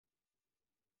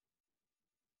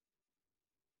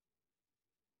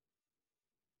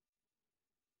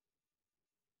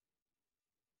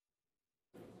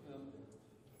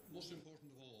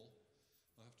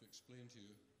explain to you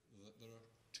that there are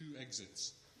two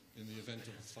exits in the event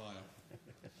of a fire.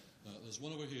 There's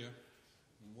one over here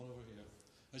and one over here.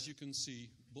 As you can see,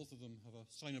 both of them have a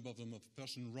sign above them of a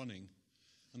person running,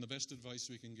 and the best advice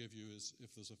we can give you is,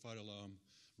 if there's a fire alarm,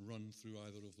 run through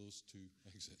either of those two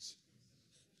exits.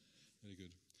 Very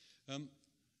good.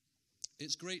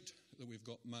 It's great that we've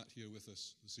got Matt here with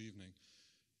us this evening.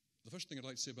 The first thing I'd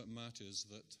like to say about Matt is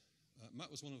that Matt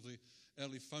was one of the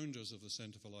early founders of the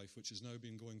Centre for Life, which has now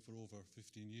been going for over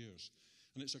 15 years.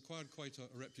 And it's acquired quite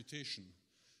a reputation,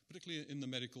 particularly in the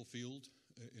medical field,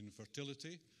 in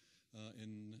fertility,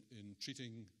 in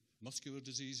treating muscular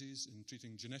diseases, in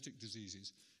treating genetic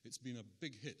diseases. It's been a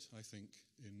big hit, I think,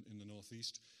 in the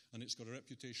Northeast, and it's got a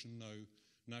reputation now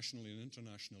nationally and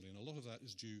internationally, and a lot of that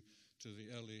is due to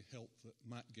the early help that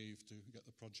Matt gave to get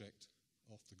the project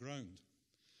off the ground.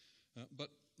 But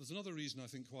there's another reason, I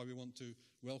think, why we want to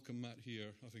welcome Matt here,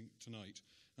 I think, tonight,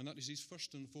 and that is he's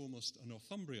first and foremost a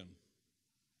Northumbrian.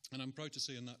 And I'm proud to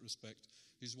say in that respect,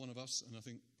 he's one of us, and I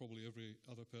think probably every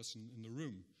other person in the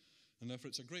room. And therefore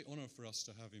it's a great honour for us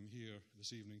to have him here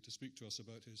this evening to speak to us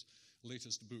about his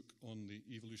latest book on the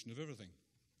evolution of everything.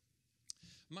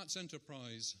 Matt's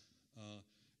enterprise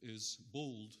is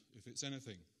bold, if it's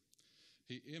anything.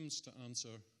 He aims to answer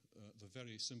the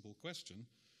very simple question,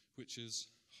 which is,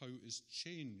 how is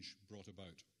change brought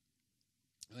about?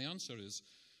 And the answer is,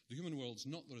 the human world's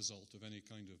not the result of any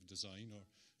kind of design or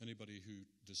anybody who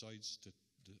decides to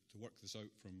work this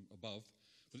out from above,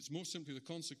 but it's more simply the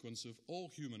consequence of all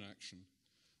human action,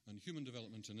 and human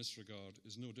development in this regard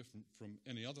is no different from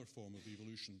any other form of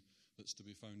evolution that's to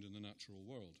be found in the natural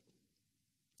world.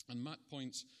 And Matt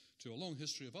points to a long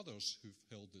history of others who've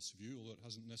held this view, although it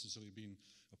hasn't necessarily been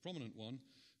a prominent one,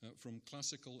 from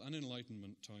classical and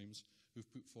Enlightenment times,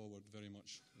 who've put forward very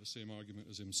much the same argument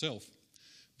as himself.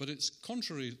 But it's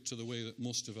contrary to the way that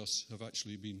most of us have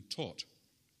actually been taught.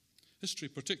 History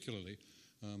particularly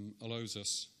allows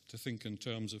us to think in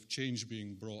terms of change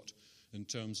being brought in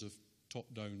terms of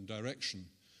top-down direction,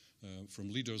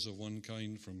 from leaders of one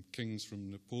kind, from kings,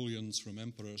 from Napoleons, from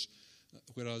emperors,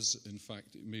 whereas, in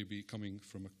fact, it may be coming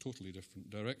from a totally different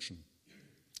direction.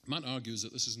 Matt argues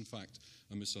that this is, in fact,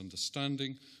 a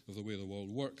misunderstanding of the way the world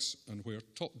works, and where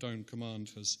top-down command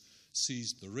has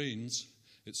seized the reins,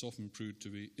 it's often proved to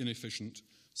be inefficient,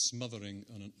 smothering,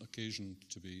 and on occasion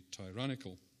to be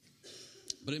tyrannical.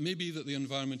 But it may be that the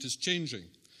environment is changing,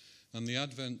 and the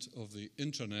advent of the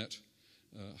internet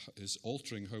is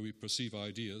altering how we perceive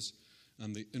ideas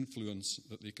and the influence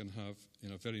that they can have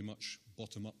in a very much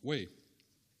bottom-up way.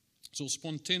 So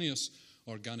spontaneous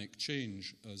organic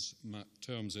change, as Matt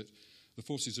terms it, the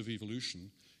forces of evolution,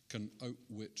 can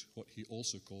outwit what he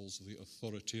also calls the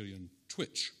authoritarian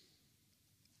twitch.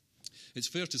 It's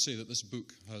fair to say that this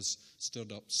book has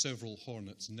stirred up several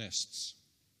hornets' nests.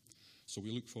 So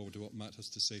we look forward to what Matt has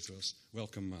to say to us.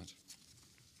 Welcome, Matt.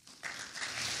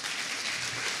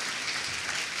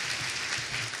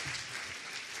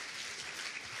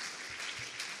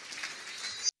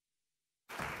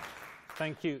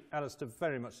 Thank you, Alistair,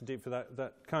 very much indeed for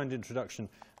that kind introduction.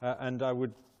 And I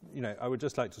would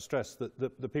just like to stress that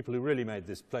the people who really made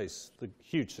this place the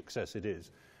huge success it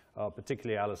is are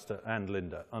particularly Alistair and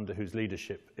Linda, under whose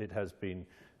leadership it has been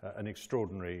an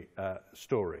extraordinary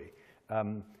story.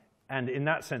 And in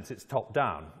that sense, it's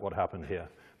top-down, what happened here,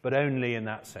 but only in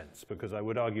that sense, because I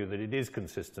would argue that it is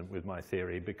consistent with my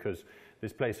theory, because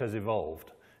this place has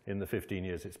evolved in the 15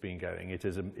 years it's been going. It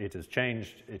has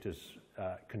changed, it has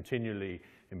continually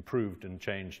improved and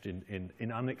changed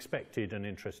in unexpected and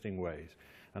interesting ways.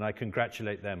 And I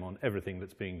congratulate them on everything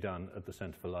that's being done at the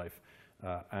Centre for Life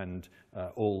and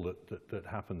all that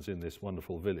happens in this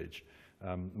wonderful village.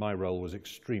 My role was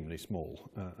extremely small,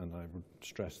 and I would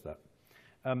stress that.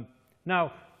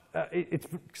 Now, it's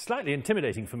slightly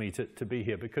intimidating for me to be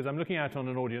here, because I'm looking out on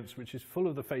an audience which is full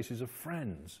of the faces of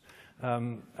friends.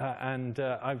 I've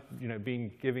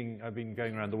been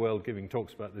going around the world giving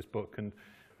talks about this book, and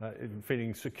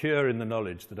feeling secure in the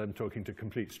knowledge that I'm talking to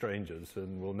complete strangers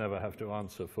and will never have to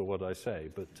answer for what I say.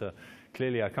 But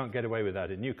clearly I can't get away with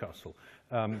that in Newcastle.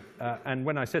 And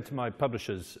when I said to my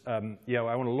publishers, I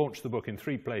want to launch the book in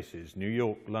 3 places, New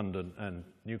York, London, and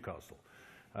Newcastle,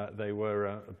 they were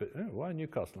a bit, why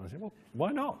Newcastle? And I said, well,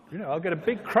 why not? I'll get a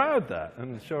big crowd there.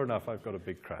 And sure enough, I've got a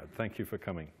big crowd. Thank you for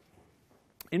coming.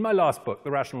 In my last book,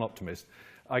 The Rational Optimist,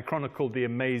 I chronicled the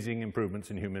amazing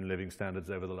improvements in human living standards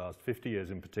over the last 50 years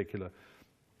in particular,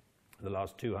 the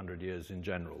last 200 years in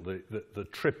general. The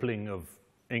tripling of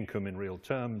income in real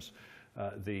terms,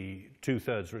 the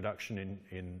 2/3 reduction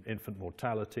in infant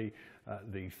mortality,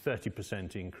 the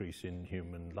 30% increase in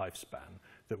human lifespan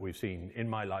that we've seen in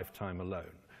my lifetime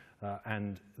alone.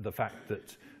 and the fact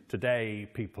that today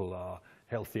people are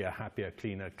healthier, happier,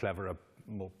 cleaner, cleverer,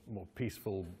 more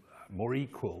peaceful, more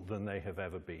equal than they have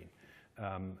ever been.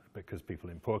 Because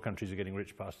people in poor countries are getting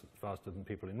rich faster than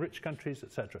people in rich countries,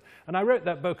 etc. And I wrote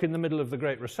that book in the middle of the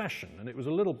Great Recession, and it was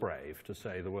a little brave to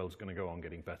say the world's going to go on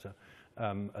getting better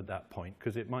at that point,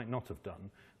 because it might not have done.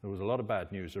 There was a lot of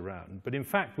bad news around. But in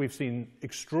fact, we've seen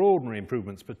extraordinary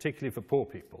improvements, particularly for poor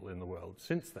people in the world,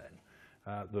 since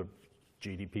then. The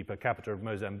GDP per capita of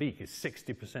Mozambique is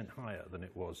 60% higher than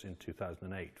it was in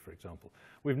 2008, for example.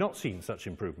 We've not seen such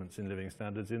improvements in living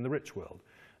standards in the rich world.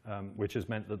 Which has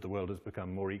meant that the world has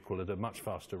become more equal at a much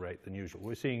faster rate than usual.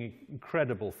 We're seeing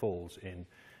incredible falls in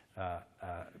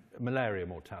malaria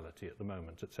mortality at the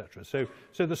moment, etc. So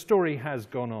the story has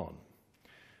gone on.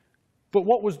 But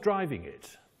what was driving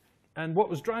it? And what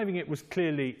was driving it was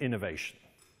clearly innovation.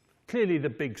 Clearly the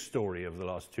big story of the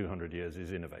last 200 years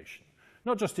is innovation.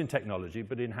 Not just in technology,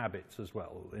 but in habits as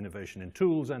well. Innovation in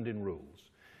tools and in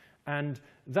rules. And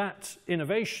that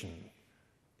innovation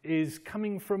is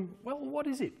coming from, well, what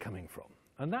is it coming from?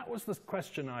 And that was the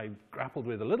question I grappled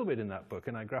with a little bit in that book,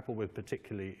 and I grapple with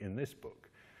particularly in this book,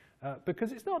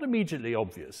 because it's not immediately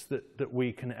obvious that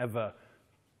we can ever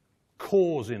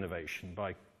cause innovation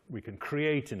we can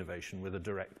create innovation with a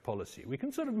direct policy. We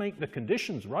can sort of make the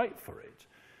conditions right for it,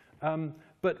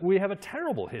 but we have a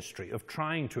terrible history of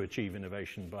trying to achieve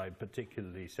innovation by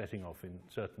particularly setting off in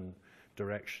certain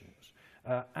directions.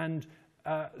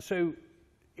 So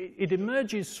it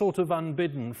emerges sort of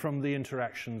unbidden from the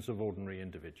interactions of ordinary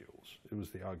individuals. It was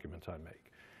the argument I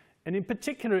make. And in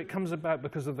particular, it comes about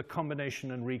because of the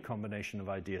combination and recombination of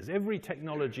ideas. Every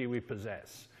technology we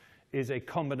possess is a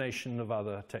combination of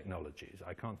other technologies.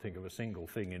 I can't think of a single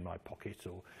thing in my pocket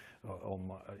or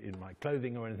in my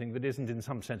clothing or anything that isn't in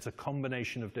some sense a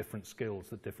combination of different skills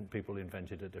that different people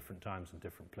invented at different times and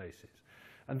different places.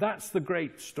 And that's the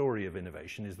great story of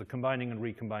innovation, is the combining and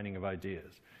recombining of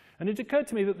ideas. And it occurred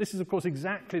to me that this is, of course,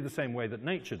 exactly the same way that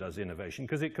nature does innovation,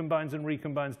 because it combines and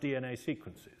recombines DNA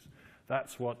sequences.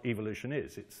 That's what evolution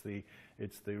is. It's the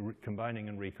combining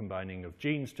and recombining of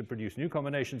genes to produce new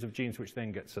combinations of genes which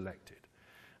then get selected.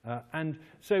 And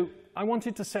so I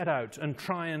wanted to set out and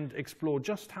try and explore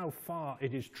just how far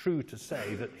it is true to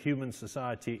say that human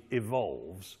society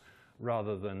evolves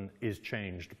rather than is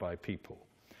changed by people.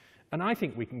 And I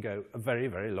think we can go a very,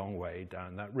 very long way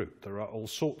down that route. There are all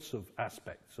sorts of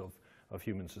aspects of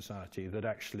human society that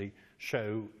actually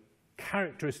show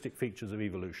characteristic features of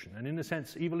evolution. And in a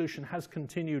sense, evolution has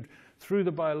continued through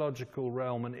the biological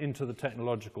realm and into the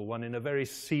technological one in a very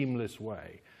seamless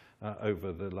way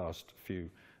over the last few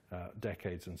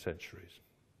decades and centuries.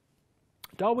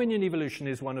 Darwinian evolution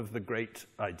is one of the great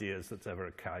ideas that's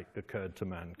ever occurred to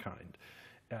mankind.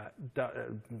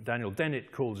 Daniel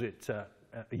Dennett calls it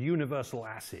a universal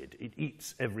acid. It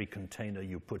eats every container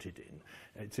you put it in.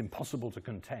 It's impossible to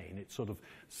contain. It sort of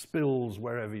spills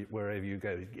wherever you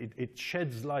go. It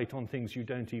sheds light on things you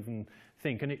don't even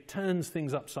think, and it turns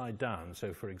things upside down.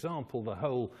 So, for example, the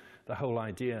whole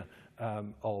idea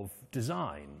of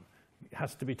design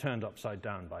has to be turned upside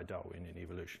down by Darwin in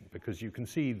evolution, because you can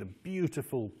see the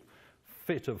beautiful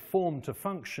fit of form to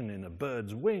function in a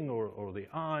bird's wing or the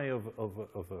eye of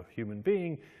a human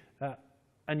being,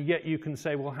 and yet you can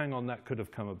say, well, hang on, that could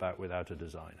have come about without a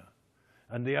designer.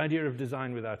 And the idea of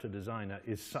design without a designer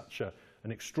is such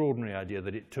an extraordinary idea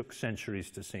that it took centuries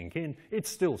to sink in. It's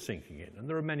still sinking in, and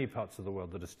there are many parts of the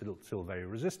world that are still very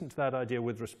resistant to that idea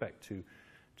with respect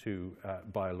to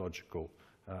biological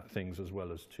things as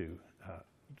well as to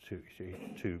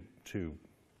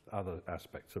other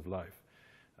aspects of life.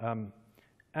 One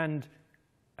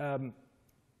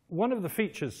of the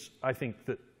features, I think,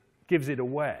 that gives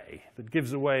away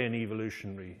an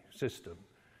evolutionary system,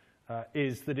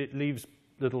 is that it leaves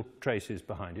little traces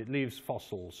behind. It leaves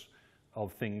fossils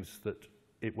of things that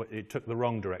it took the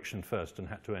wrong direction first and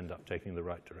had to end up taking the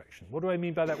right direction. What do I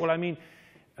mean by that? Well, I mean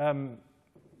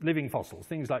living fossils,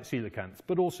 things like coelacanths,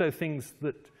 but also things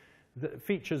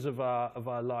features of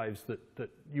our lives that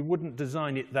you wouldn't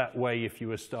design it that way if you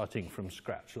were starting from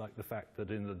scratch, like the fact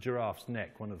that in the giraffe's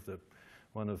neck, one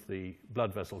of the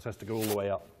blood vessels has to go all the way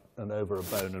up and over a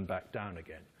bone and back down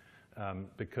again,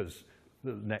 because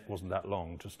the neck wasn't that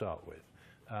long to start with.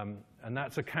 And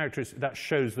that's a characteristic that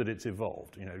shows that it's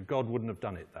evolved. You know, God wouldn't have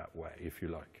done it that way, if you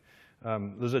like.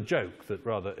 There's a joke that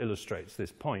rather illustrates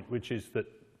this point, which is that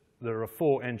there are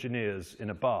 4 engineers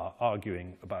in a bar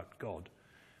arguing about God.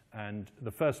 And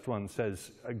the first one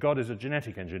says, God is a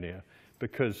genetic engineer.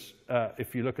 because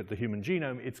if you look at the human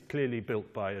genome, it's clearly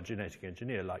built by a genetic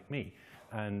engineer like me.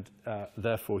 And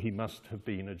therefore, he must have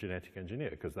been a genetic engineer,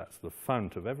 because that's the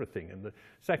fount of everything. And the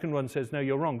second one says, no,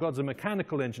 you're wrong. God's a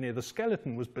mechanical engineer. The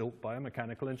skeleton was built by a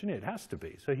mechanical engineer. It has to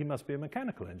be. So he must be a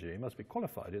mechanical engineer. He must be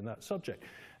qualified in that subject.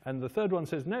 And the third one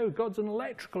says, no, God's an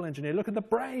electrical engineer. Look at the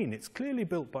brain. It's clearly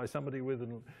built by somebody with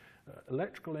an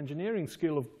electrical engineering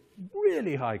skill of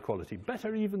really high quality,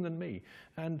 better even than me.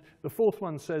 And the fourth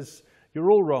one says, you're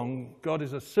all wrong. God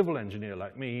is a civil engineer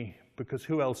like me, because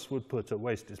who else would put a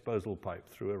waste disposal pipe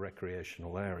through a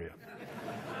recreational area?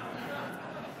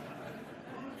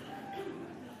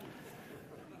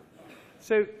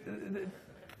 So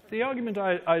the argument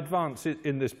I advance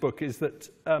in this book is that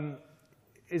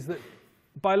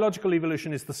biological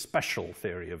evolution is the special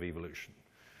theory of evolution,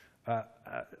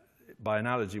 by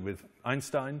analogy with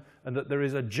Einstein, and that there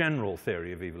is a general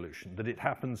theory of evolution, that it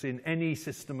happens in any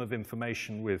system of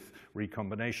information with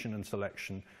recombination and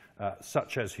selection,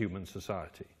 such as human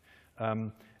society.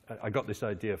 I got this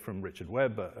idea from Richard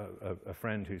Webb, a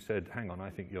friend who said, hang on, I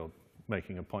think you're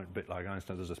making a point a bit like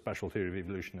Einstein. There's a special theory of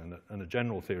evolution and a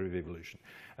general theory of evolution.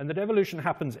 And that evolution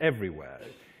happens everywhere.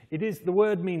 The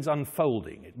word means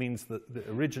unfolding. It means that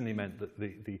originally meant that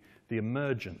the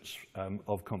emergence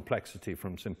of complexity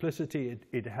from simplicity.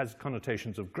 It has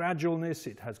connotations of gradualness.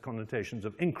 It has connotations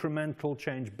of incremental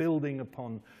change, building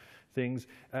upon things.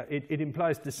 It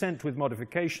implies descent with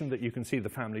modification, that you can see the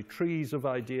family trees of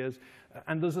ideas.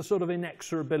 And there's a sort of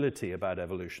inexorability about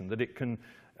evolution, that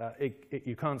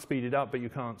you can't speed it up, but you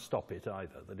can't stop it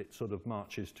either, that it sort of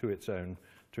marches to its own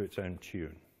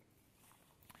tune.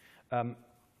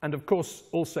 And of course,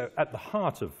 also at the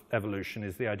heart of evolution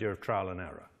is the idea of trial and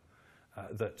error,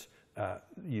 that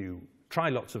you try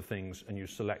lots of things and you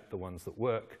select the ones that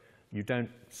work. You don't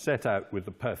set out with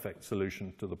the perfect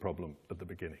solution to the problem at the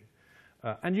beginning.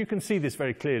 And you can see this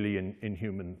very clearly in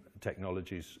human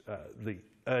technologies. The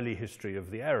early history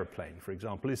of the aeroplane, for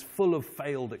example, is full of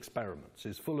failed experiments,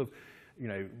 is full of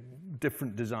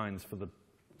different designs for the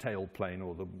tailplane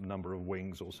or the number of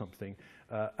wings or something.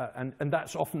 And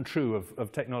that's often true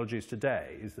of technologies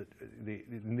today, is that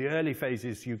in the early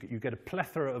phases you get a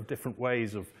plethora of different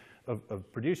ways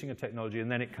of producing a technology,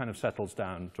 and then it kind of settles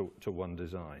down to one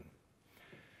design.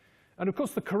 And of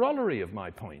course the corollary of my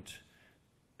point,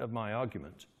 of my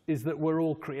argument, is that we're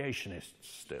all creationists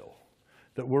still,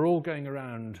 that we're all going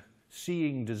around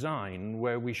seeing design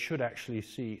where we should actually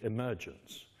see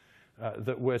emergence,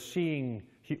 that we're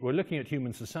looking at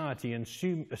human society and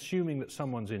assuming that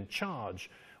someone's in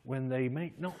charge when they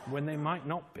might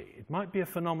not be. It might be a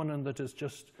phenomenon that has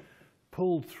just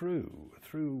pulled through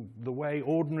the way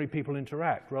ordinary people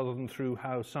interact, rather than through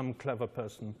how some clever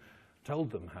person told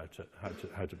them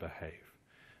how to behave.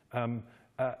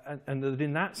 And that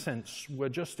in that sense,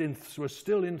 we're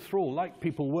still enthralled, like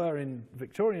people were in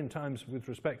Victorian times with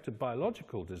respect to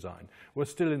biological design. We're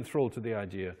still enthralled to the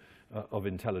idea of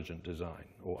intelligent design,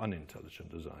 or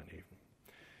unintelligent design even.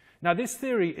 Now this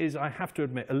theory is, I have to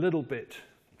admit, a little bit,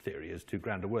 theory is too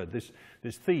grand a word, this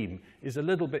theme is a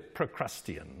little bit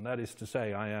Procrustean. That is to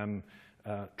say, I am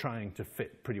trying to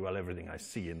fit pretty well everything I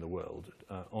see in the world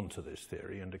onto this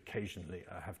theory, and occasionally,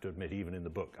 I have to admit, even in the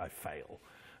book, I fail.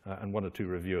 And one or two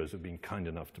reviewers have been kind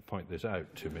enough to point this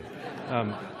out to me.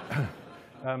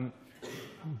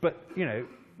 But,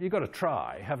 you've got to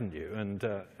try, haven't you? And,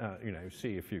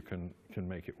 see if you can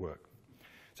make it work.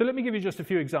 So let me give you just a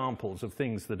few examples of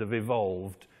things that have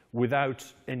evolved without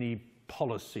any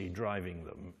policy driving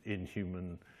them in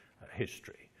human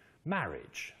history.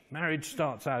 Marriage. Marriage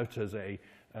starts out as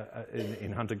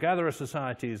in hunter-gatherer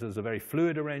societies as a very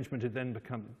fluid arrangement. It then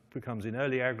becomes in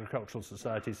early agricultural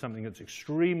societies something that's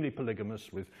extremely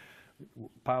polygamous, with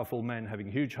powerful men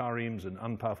having huge harems and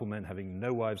unpowerful men having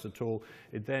no wives at all.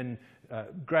 It then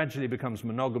gradually becomes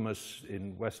monogamous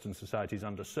in Western societies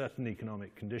under certain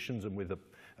economic conditions, and with a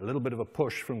little bit of a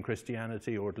push from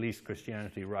Christianity, or at least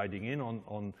Christianity riding in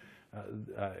on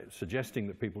suggesting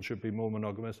that people should be more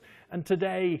monogamous. And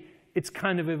today, it's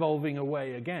kind of evolving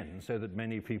away again, so that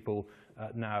many people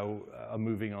now are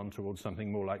moving on towards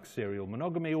something more like serial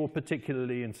monogamy, or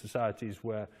particularly in societies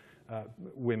where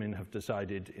women have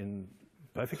decided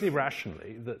perfectly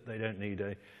rationally that they don't need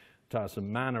a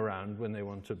tiresome man around when they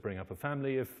want to bring up a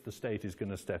family, if the state is going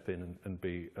to step in and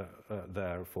be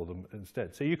there for them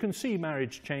instead. So you can see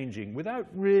marriage changing without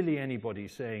really anybody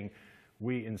saying,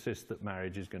 we insist that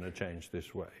marriage is going to change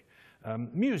this way.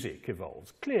 Music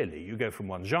evolves. Clearly, you go from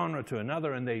one genre to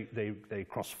another, and they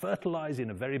cross-fertilize in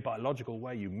a very biological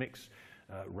way. You mix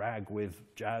rag with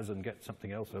jazz and get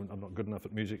something else. I'm not good enough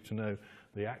at music to know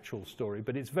the actual story,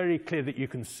 but it's very clear that you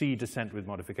can see descent with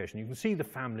modification. You can see the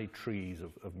family trees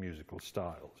of musical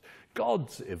styles.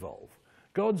 Gods evolve.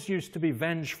 Gods used to be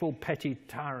vengeful, petty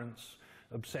tyrants,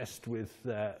 obsessed with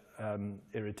their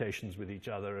irritations with each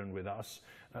other and with us.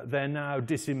 They're now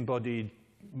disembodied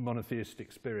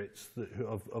monotheistic spirits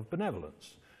of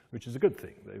benevolence, which is a good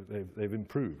thing. They've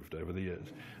improved over the years.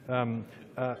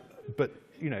 But,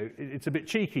 you know, it's a bit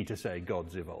cheeky to say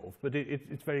gods evolve, but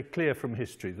it's very clear from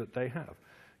history that they have.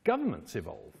 Governments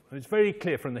evolve. And it's very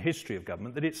clear from the history of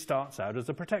government that it starts out as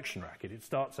a protection racket. It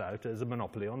starts out as a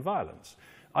monopoly on violence.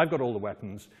 I've got all the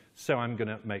weapons, so I'm going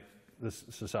to make the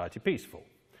society peaceful.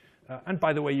 And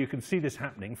by the way, you can see this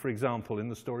happening, for example, in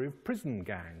the story of prison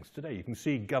gangs today. You can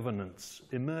see governance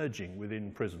emerging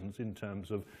within prisons in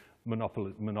terms of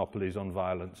monopolies on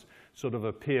violence, sort of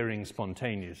appearing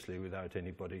spontaneously without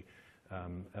anybody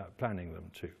planning them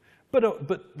to.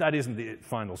 But that isn't the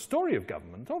final story of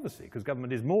government, obviously, because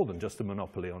government is more than just a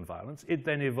monopoly on violence. It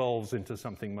then evolves into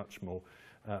something much more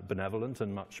benevolent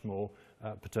and much more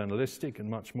paternalistic and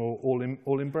much more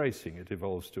all-embracing. It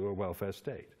evolves to a welfare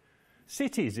state.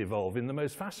 Cities evolve in the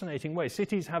most fascinating way.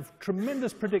 Cities have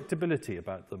tremendous predictability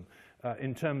about them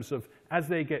in terms of, as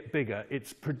they get bigger,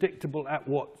 it's predictable at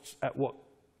what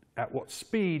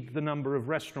speed the number of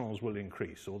restaurants will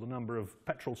increase, or the number of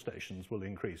petrol stations will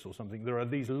increase, or something. There are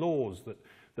these laws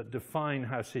that define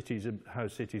how cities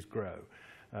grow.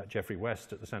 Geoffrey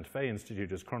West at the Santa Fe Institute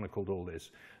has chronicled all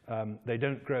this. They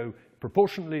don't grow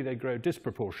proportionately, they grow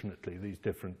disproportionately, these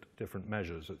different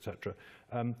measures, etc.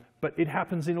 But it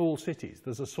happens in all cities.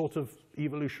 There's a sort of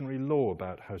evolutionary law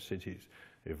about how cities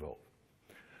evolve.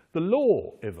 The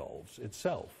law evolves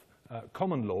itself.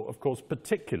 Common law, of course,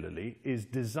 particularly, is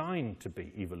designed to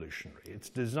be evolutionary. It's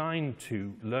designed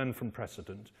to learn from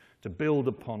precedent, to build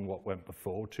upon what went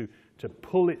before, to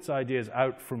pull its ideas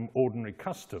out from ordinary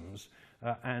customs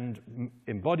and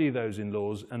embody those in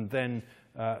laws, and then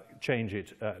change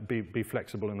it, be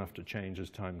flexible enough to change as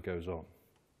time goes on.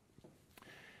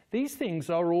 These things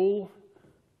are all,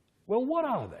 well, what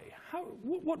are they?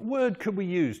 What word could we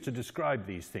use to describe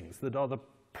these things that are the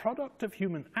product of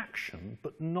human action,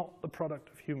 but not the product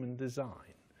of human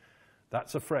design?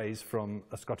 That's a phrase from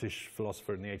a Scottish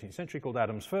philosopher in the 18th century called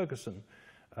Adams Ferguson,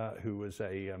 who was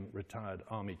a retired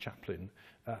army chaplain,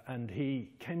 and he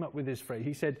came up with this phrase.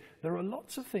 He said, there are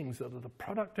lots of things that are the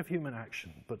product of human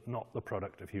action, but not the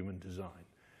product of human design.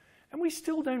 And we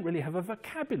still don't really have a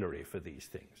vocabulary for these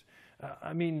things.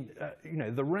 I mean, you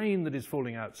know, the rain that is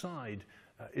falling outside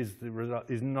is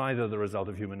neither the result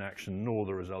of human action nor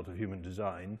the result of human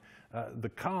design. The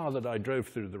car that I drove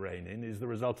through the rain in is the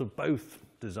result of both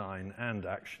design and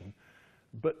action.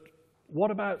 But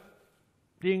what about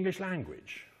the English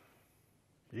language?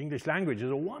 The English language is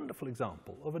a wonderful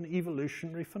example of an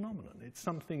evolutionary phenomenon. It's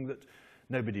something that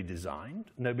nobody designed,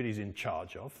 nobody's in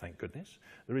charge of, thank goodness.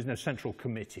 There is no central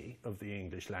committee of the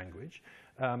English language,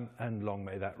 and long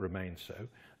may that remain so.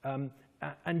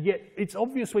 And yet it's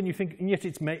obvious when you think, and yet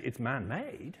it's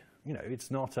man-made. You know, it's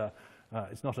not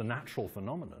a natural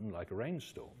phenomenon like a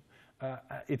rainstorm.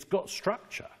 It's got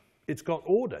structure, it's got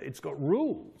order, it's got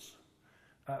rules.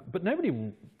 But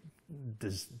nobody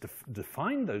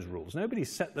defined those rules. Nobody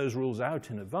set those rules out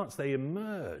in advance. They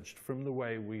emerged from the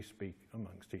way we speak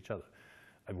amongst each other.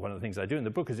 And one of the things I do in the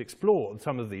book is explore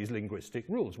some of these linguistic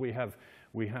rules. We have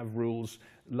rules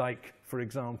like, for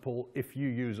example, if you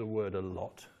use a word a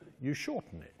lot, you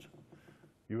shorten it.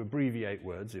 You abbreviate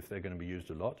words if they're going to be used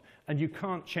a lot, and you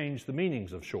can't change the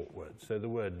meanings of short words. So the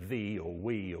word thee or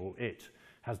we or it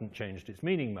hasn't changed its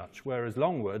meaning much, whereas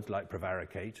long words like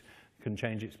prevaricate can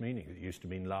change its meaning. It used to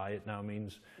mean lie, it now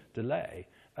means delay,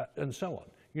 and so on.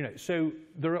 You know, so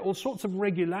there are all sorts of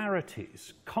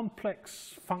regularities,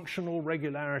 complex functional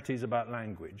regularities about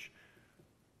language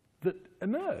that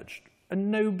emerged,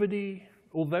 and nobody,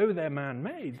 although they're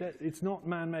man-made, it's not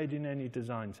man-made in any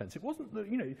design sense. It wasn't,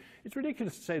 you know, it's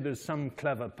ridiculous to say there's some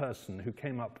clever person who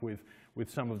came up with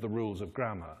some of the rules of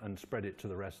grammar and spread it to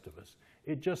the rest of us.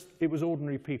 It was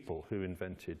ordinary people who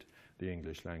invented the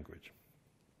English language.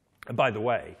 And by the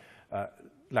way,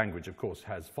 language, of course,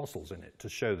 has fossils in it to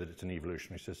show that it's an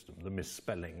evolutionary system. The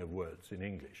misspelling of words in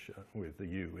English with the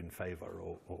U in favour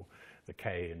or the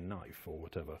K in knife or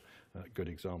whatever, good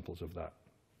examples of that.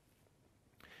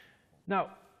 Now,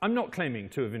 I'm not claiming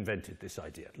to have invented this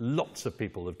idea. Lots of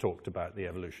people have talked about the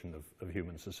evolution of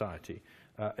human society.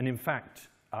 And in fact,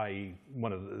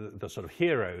 one of the sort of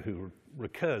hero who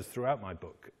recurs throughout my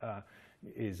book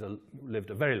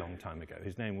lived a very long time ago.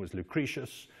 His name was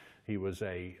Lucretius. He was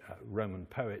a Roman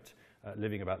poet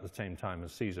living about the same time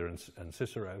as Caesar and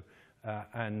Cicero.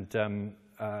 And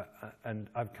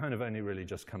I've kind of only really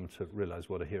just come to realize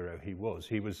what a hero he was.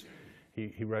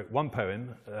 He wrote one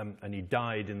poem, and he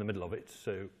died in the middle of it,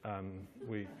 so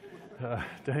we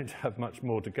don't have much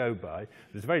more to go by.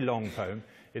 It's a very long poem.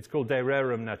 It's called De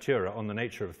Rerum Natura, on the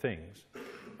nature of things.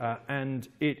 And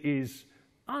it is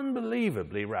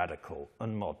unbelievably radical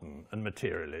and modern and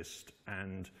materialist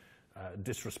and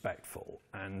disrespectful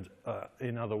and,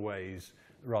 in other ways,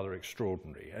 rather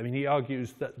extraordinary. I mean, he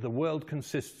argues that the world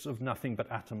consists of nothing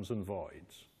but atoms and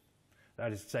voids.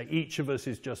 That is to say, each of us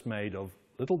is just made of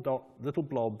little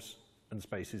blobs and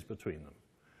spaces between them.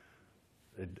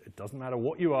 It doesn't matter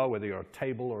what you are, whether you're a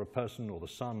table or a person or the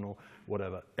sun or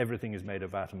whatever, everything is made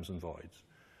of atoms and voids.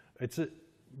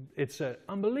 It's an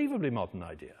unbelievably modern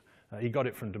idea. He got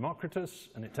it from Democritus,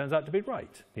 and it turns out to be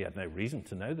right. He had no reason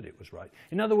to know that it was right.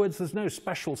 In other words, there's no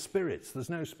special spirits, there's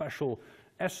no special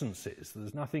essences,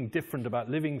 there's nothing different about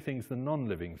living things than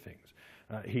non-living things.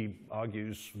 He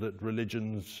argues that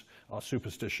religions are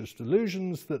superstitious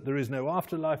delusions, that there is no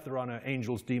afterlife, there are no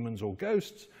angels, demons, or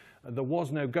ghosts, there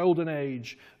was no golden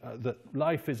age, that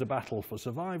life is a battle for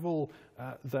survival,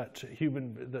 that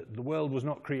the world was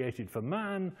not created for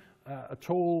man at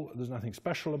all, there's nothing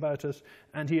special about us,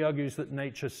 and he argues that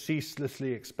nature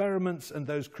ceaselessly experiments, and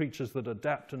those creatures that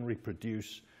adapt and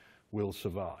reproduce will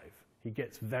survive. He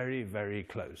gets very, very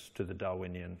close to the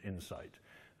Darwinian insight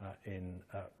in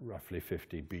roughly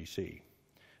 50 BC.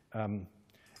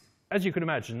 As you can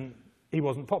imagine, he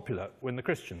wasn't popular when the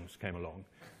Christians came along,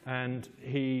 and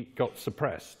he got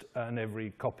suppressed, and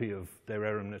every copy of De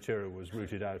Rerum Natura was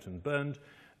rooted out and burned,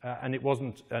 and it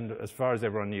wasn't, and as far as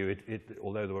everyone knew,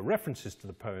 although there were references to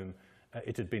the poem,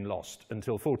 it had been lost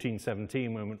until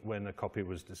 1417 when a copy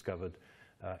was discovered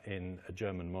in a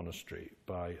German monastery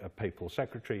by a papal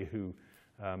secretary who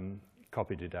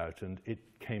copied it out, and it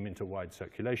came into wide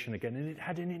circulation again, and it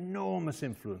had an enormous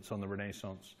influence on the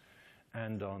Renaissance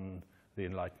and on the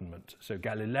Enlightenment. So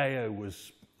Galileo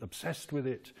was obsessed with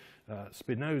it,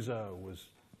 Spinoza was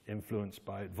influenced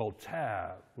by it,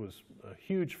 Voltaire was a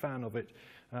huge fan of it,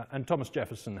 and Thomas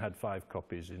Jefferson had 5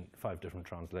 copies in 5 different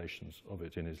translations of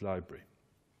it in his library.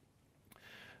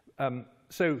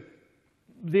 So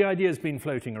the idea has been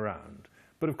floating around,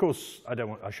 but of course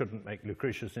I shouldn't make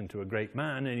Lucretius into a great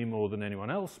man any more than anyone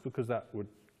else, because that would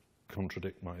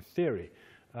contradict my theory.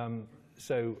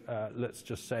 So let's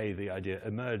just say the idea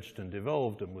emerged and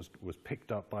evolved and was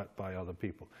picked up by other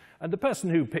people. And the person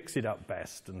who picks it up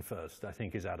best and first, I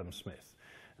think, is Adam Smith,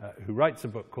 who writes a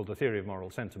book called The Theory of Moral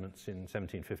Sentiments in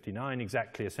 1759,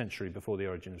 exactly a century before The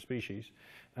Origin of Species.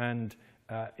 And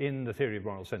in The Theory of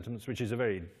Moral Sentiments, which is a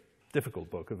very difficult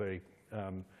book, a very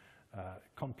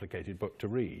complicated book to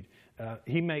read,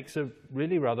 he makes a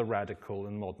really rather radical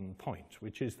and modern point,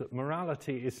 which is that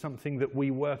morality is something that we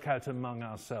work out among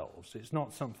ourselves. It's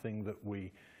not something that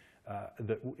we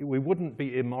wouldn't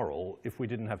be immoral if we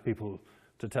didn't have people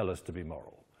to tell us to be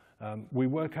moral. We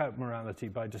work out morality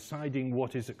by deciding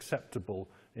what is acceptable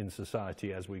in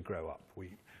society as we grow up.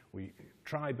 We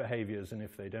try behaviors, and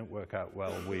if they don't work out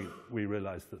well, we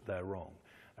realize that they're wrong.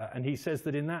 And he says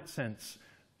that in that sense,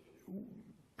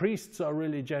 priests are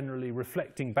really generally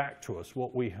reflecting back to us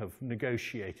what we have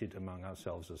negotiated among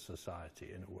ourselves as society,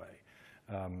 in a way,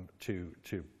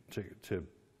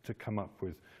 to come up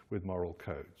with moral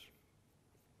codes.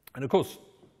 And of course,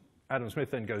 Adam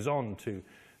Smith then goes on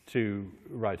to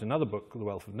write another book called The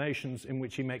Wealth of Nations, in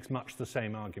which he makes much the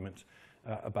same argument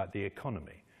about the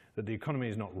economy, that the economy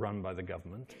is not run by the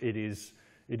government. It is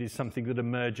something that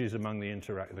emerges among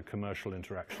the commercial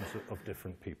interactions of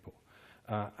different people.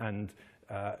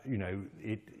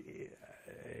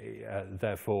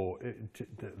 Therefore,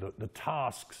 the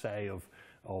task, say,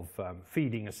 of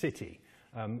feeding a city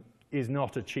is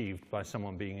not achieved by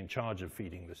someone being in charge of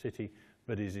feeding the city,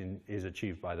 but is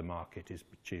achieved by the market, is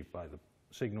achieved by the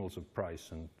signals of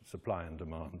price and supply and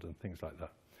demand and things like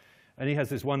that. And he has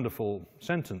this wonderful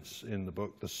sentence in the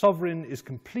book: "The sovereign is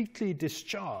completely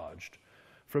discharged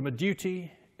from a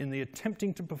duty in the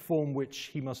attempting to perform which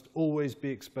he must always be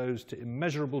exposed to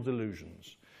immeasurable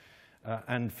delusions,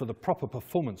 and for the proper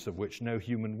performance of which no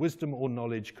human wisdom or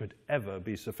knowledge could ever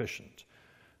be sufficient.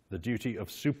 The duty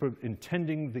of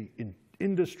superintending the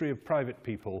industry of private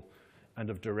people and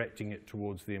of directing it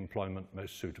towards the employment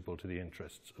most suitable to the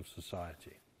interests of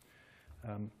society."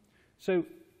 So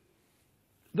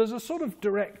there's a sort of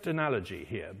direct analogy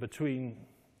here between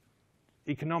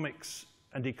economics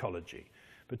and ecology,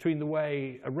 between the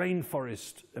way a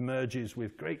rainforest emerges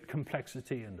with great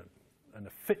complexity and a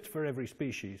fit for every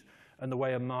species, and the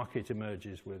way a market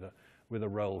emerges with a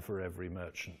role for every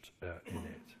merchant in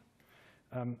it.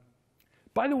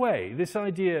 By the way, this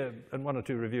idea, and one or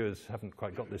two reviewers haven't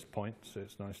quite got this point, so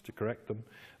it's nice to correct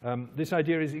them, this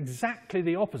idea is exactly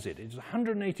the opposite. It's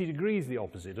 180 degrees the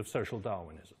opposite of social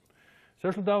Darwinism.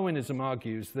 Social Darwinism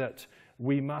argues that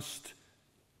we must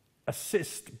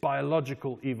assist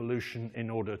biological evolution in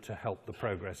order to help the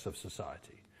progress of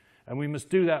society. And we must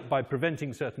do that by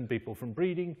preventing certain people from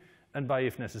breeding and by,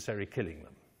 if necessary, killing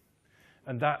them.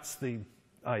 And that's the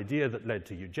idea that led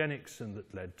to eugenics and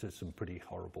that led to some pretty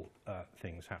horrible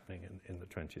things happening in the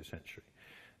 20th century.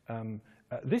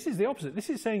 This is the opposite. This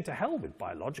is saying to hell with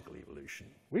biological evolution.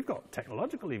 We've got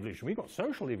technological evolution. We've got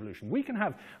social evolution. We can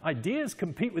have ideas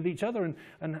compete with each other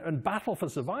and battle for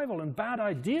survival, and bad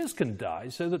ideas can die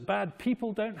so that bad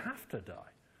people don't have to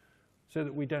die, so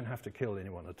that we don't have to kill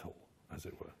anyone at all, as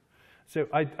it were. So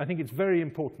I think it's very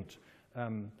important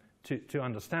to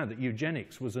understand that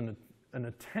eugenics was an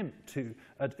attempt to,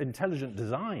 intelligent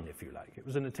design, if you like. It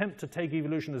was an attempt to take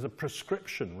evolution as a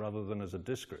prescription rather than as a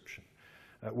description.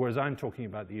 Whereas I'm talking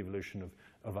about the evolution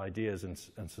of ideas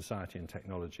and society and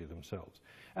technology themselves.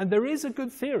 And there is a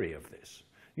good theory of this.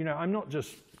 You know, I'm not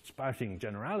just spouting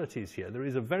generalities here. There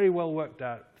is a very well worked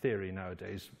out theory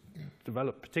nowadays,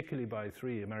 developed particularly by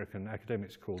three American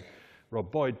academics called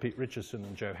Rob Boyd, Pete Richardson,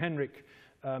 and Joe Henrich,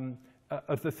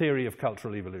 of the theory of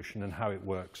cultural evolution and how it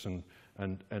works and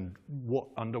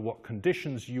under what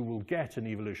conditions you will get an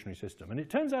evolutionary system. And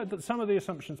it turns out that some of the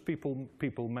assumptions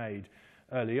people made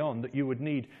early on, that you would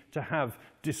need to have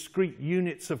discrete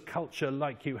units of culture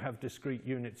like you have discrete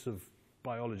units of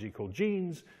biology called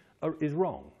genes, is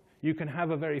wrong. You can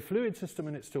have a very fluid system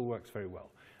and it still works very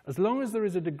well. As long as there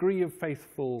is a degree of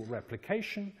faithful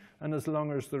replication, and as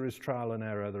long as there is trial and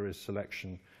error, there is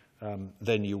selection,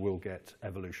 then you will get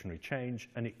evolutionary change,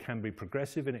 and it can be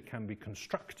progressive, and it can be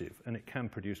constructive, and it can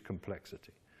produce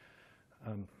complexity.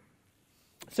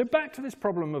 So back to this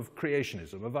problem of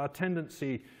creationism, of our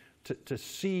tendency to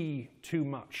see too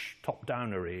much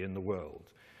top-downery in the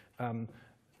world.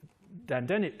 Dan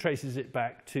Dennett traces it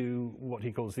back to what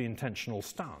he calls the intentional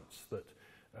stance, that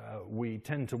we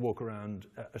tend to walk around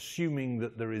assuming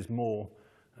that there is more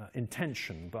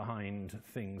intention behind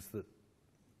things that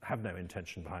have no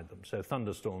intention behind them. So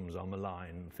thunderstorms are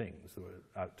malign things that were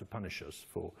out to punish us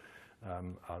for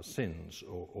our sins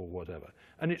or whatever.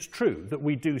 And it's true that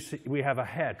we have a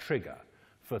hair trigger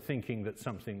for thinking that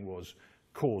something was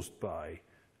caused by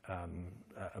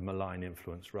a malign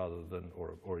influence rather than,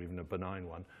 or even a benign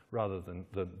one, rather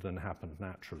than happened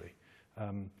naturally.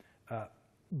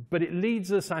 But it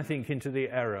leads us, I think, into the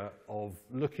error of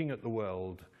looking at the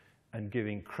world and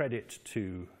giving credit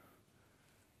to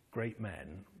great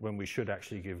men when we should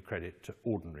actually give credit to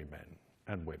ordinary men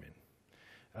and women.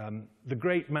 The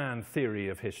great man theory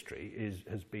of history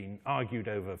has been argued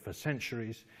over for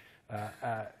centuries.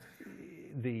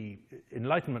 The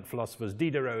Enlightenment philosophers,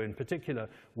 Diderot in particular,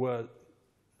 were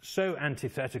so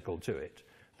antithetical to it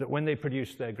that when they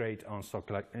produced their great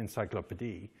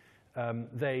encyclopédie,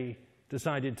 they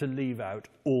decided to leave out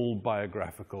all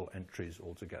biographical entries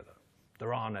altogether.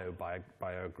 There are no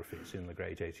biographies in the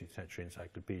great 18th century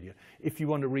encyclopedia. If you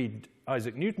want to read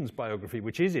Isaac Newton's biography,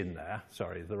 which is in there,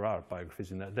 sorry, there are biographies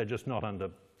in there, they're just not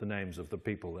under the names of the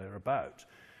people they're about.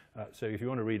 So if you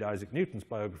want to read Isaac Newton's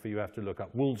biography, you have to look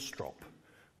up Woolstrop,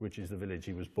 which is the village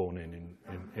he was born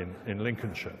in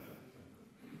Lincolnshire.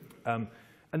 And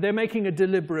they're making a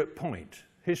deliberate point.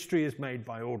 History is made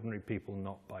by ordinary people,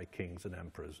 not by kings and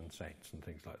emperors and saints and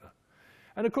things like that.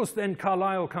 And of course, then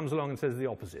Carlyle comes along and says the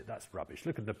opposite. That's rubbish.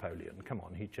 Look at Napoleon. Come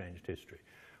on, he changed history.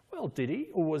 Well, did he?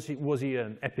 Or was he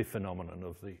an epiphenomenon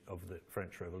of the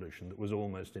French Revolution that was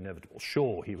almost inevitable?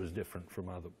 Sure, he was different from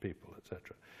other people,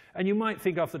 etc. And you might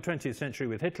think after the 20th century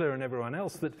with Hitler and everyone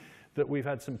else that we've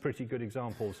had some pretty good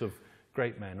examples of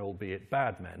great men, albeit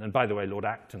bad men. And by the way, Lord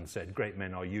Acton said great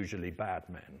men are usually bad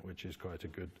men, which is quite a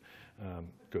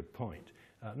good point.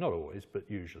 Not always, but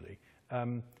usually.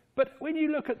 But when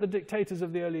you look at the dictators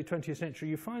of the early 20th century,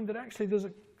 you find that actually there's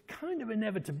a kind of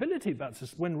inevitability about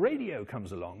this. When radio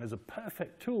comes along as a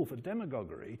perfect tool for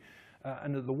demagoguery,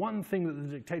 and the one thing that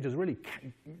the dictators really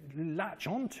latch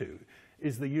onto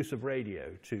is the use of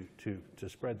radio to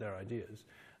spread their ideas.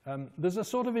 There's a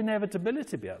sort of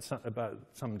inevitability about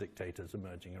some dictators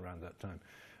emerging around that time.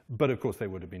 But of course, they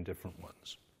would have been different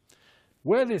ones.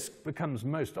 Where this becomes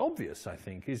most obvious, I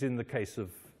think, is in the case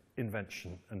of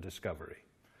invention and discovery.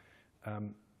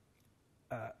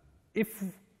 If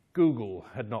Google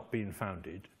had not been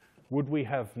founded, would we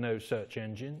have no search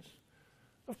engines?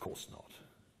 Of course not.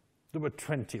 There were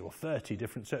 20 or 30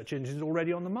 different search engines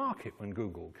already on the market when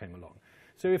Google came along.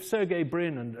 So if Sergey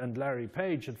Brin and Larry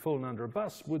Page had fallen under a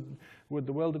bus, would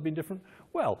the world have been different?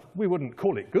 Well, we wouldn't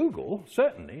call it Google,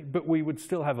 certainly, but we would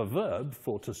still have a verb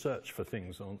to search for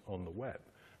things on the web,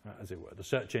 as it were. The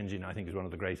search engine, I think, is one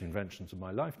of the great inventions of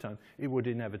my lifetime. It would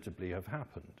inevitably have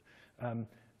happened.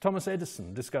 Thomas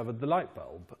Edison discovered the light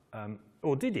bulb,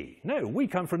 or did he? No, we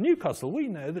come from Newcastle. We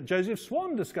know that Joseph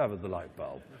Swan discovered the light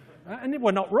bulb. And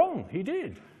we're not wrong, he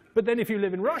did. But then if you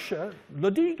live in Russia,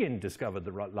 Ladygin discovered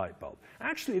the light bulb.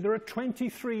 Actually, there are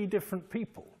 23 different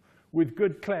people with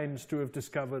good claims to have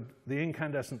discovered the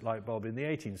incandescent light bulb in the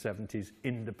 1870s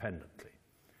independently.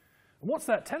 And what's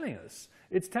that telling us?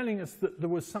 It's telling us that there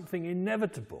was something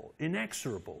inevitable,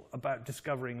 inexorable about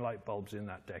discovering light bulbs in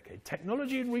that decade.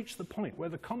 Technology had reached the point where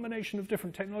the combination of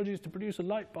different technologies to produce a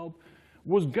light bulb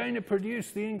was going to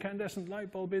produce the incandescent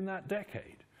light bulb in that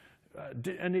decade.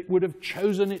 And it would have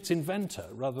chosen its inventor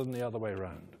rather than the other way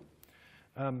around.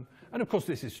 And of course,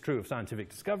 this is true of scientific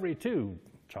discovery too.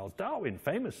 Charles Darwin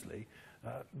famously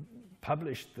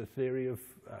published the theory of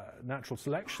natural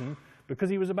selection because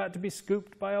he was about to be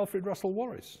scooped by Alfred Russel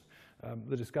Wallace.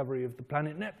 The discovery of the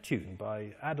planet Neptune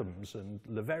by Adams and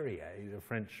Leverrier, a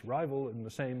French rival in the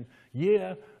same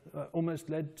year, almost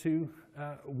led to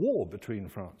war between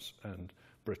France and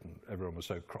Britain. Everyone was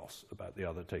so cross about the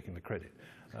other taking the credit.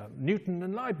 Newton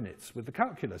and Leibniz with the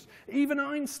calculus. Even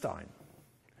Einstein.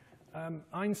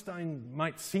 Einstein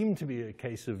might seem to be a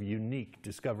case of unique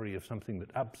discovery of something that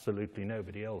absolutely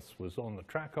nobody else was on the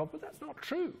track of, but that's not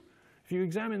true. If you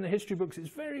examine the history books, it's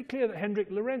very clear that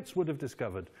Hendrik Lorentz would have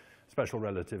discovered special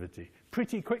relativity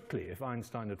pretty quickly if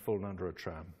Einstein had fallen under a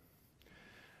tram.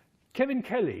 Kevin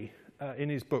Kelly, in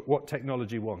his book, What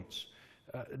Technology Wants,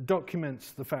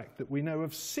 documents the fact that we know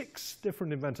of 6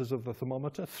 different inventors of the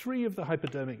thermometer, 3 of the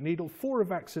hypodermic needle, 4 of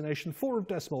vaccination, 4 of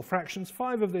decimal fractions,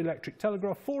 5 of the electric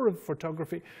telegraph, 4 of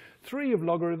photography, 3 of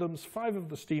logarithms, 5 of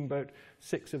the steamboat,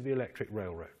 6 of the electric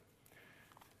railroad.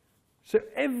 So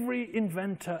every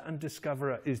inventor and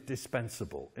discoverer is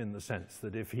dispensable in the sense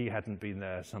that if he hadn't been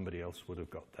there, somebody else would have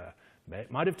got there.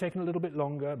 It might have taken a little bit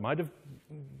longer, might have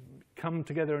come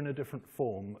together in a different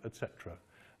form, etc.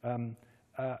 And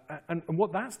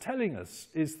what that's telling us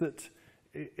is that,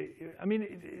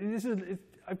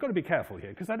 I've got to be careful here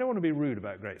because I don't want to be rude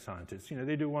about great scientists. You know,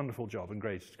 they do a wonderful job and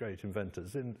great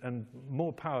inventors, and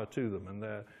more power to them, and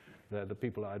they're the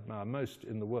people I admire most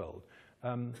in the world.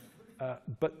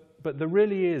 But there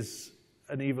really is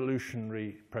an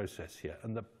evolutionary process here,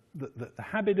 and the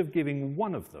habit of giving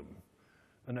one of them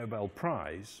a Nobel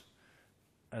Prize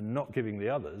and not giving the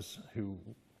others who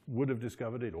would have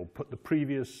discovered it or put the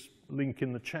previous link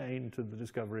in the chain to the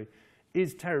discovery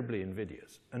is terribly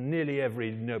invidious. And nearly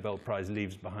every Nobel Prize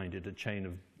leaves behind it a chain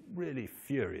of really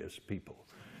furious people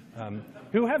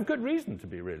who have good reason to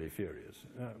be really furious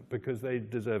because they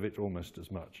deserve it almost as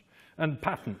much. And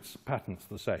patents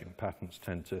the same. Patents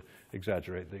tend to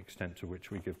exaggerate the extent to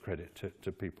which we give credit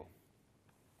to people.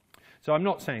 So I'm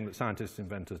not saying that scientists and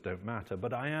inventors don't matter,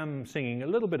 but I am singing a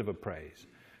little bit of a praise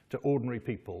to ordinary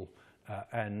people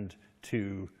and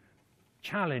to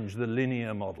challenge the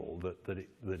linear model that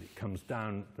it comes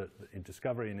down, that in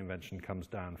discovery and invention comes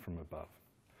down from above.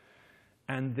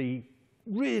 And the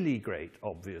really great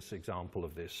obvious example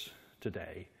of this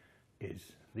today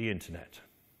is the internet.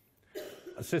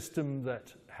 A system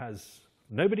that has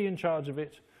nobody in charge of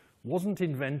it, wasn't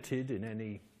invented in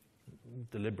any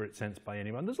deliberate sense by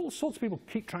anyone. There's all sorts of people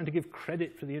keep trying to give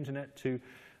credit for the internet to,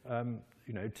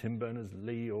 Tim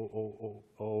Berners-Lee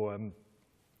or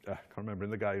I can't remember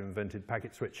the guy who invented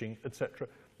packet switching, etc.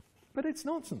 But it's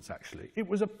nonsense, actually. It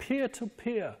was a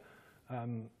peer-to-peer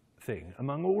thing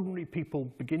among ordinary people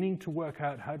beginning to work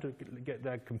out how to get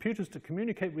their computers to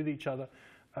communicate with each other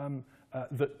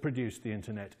that produced the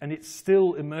internet. And it's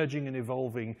still emerging and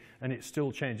evolving, and it's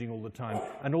still changing all the time.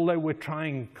 And although we're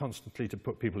trying constantly to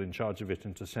put people in charge of it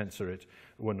and to censor it,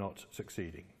 we're not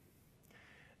succeeding.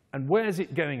 And where's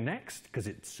it going next? Because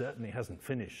it certainly hasn't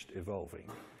finished evolving.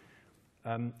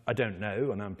 I don't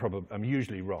know, and I'm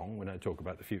usually wrong when I talk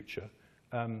about the future.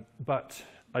 But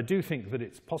I do think that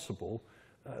it's possible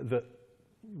that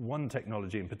one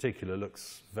technology in particular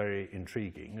looks very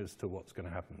intriguing as to what's going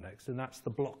to happen next, and that's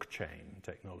the blockchain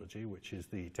technology, which is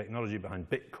the technology behind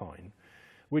Bitcoin,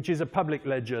 which is a public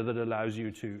ledger that allows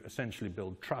you to essentially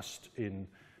build trust in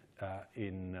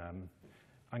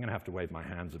I'm going to have to wave my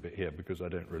hands a bit here because I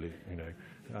don't really,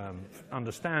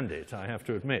 understand it, I have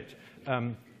to admit.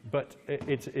 But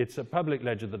it's a public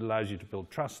ledger that allows you to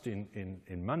build trust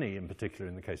in money, in particular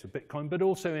in the case of Bitcoin, but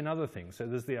also in other things. So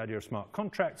there's the idea of smart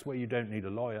contracts where you don't need a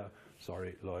lawyer,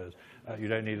 sorry, lawyers, you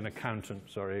don't need an accountant,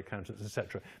 sorry, accountants,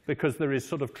 etc., because there is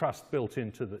sort of trust built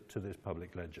into this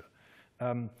public ledger.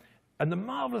 And the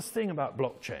marvelous thing about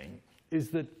blockchain is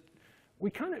that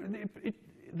we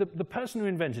the person who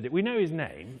invented it, we know his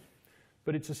name,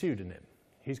 but it's a pseudonym.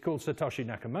 He's called Satoshi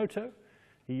Nakamoto.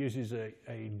 He uses a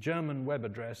German web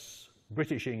address,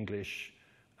 British English,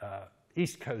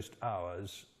 East Coast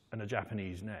hours, and a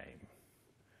Japanese name.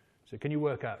 So can you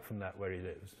work out from that where he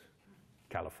lives?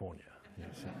 California.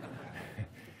 Yes.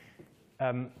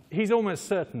 He's almost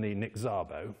certainly Nick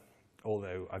Szabo,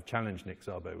 although I've challenged Nick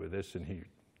Szabo with this and he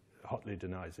hotly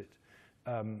denies it.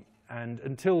 And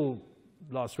until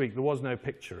last week, there was no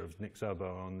picture of Nick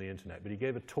Szabo on the internet, but he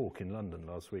gave a talk in London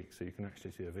last week, so you can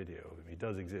actually see a video of him. He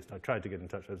does exist. I tried to get in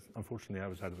touch. Unfortunately, I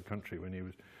was out of the country when he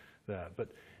was there. But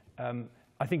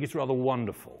I think it's rather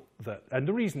wonderful that, and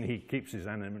the reason he keeps his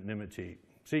anonymity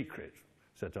secret,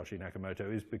 Satoshi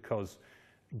Nakamoto, is because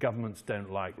governments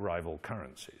don't like rival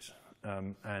currencies.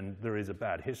 And there is a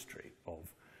bad history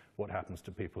of what happens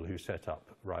to people who set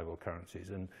up rival currencies.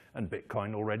 And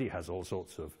Bitcoin already has all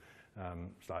sorts of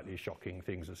slightly shocking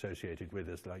things associated with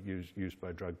it, like use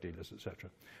by drug dealers,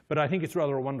 etc. But I think it's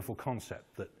rather a wonderful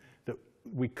concept that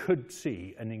we could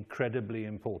see an incredibly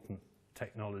important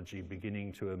technology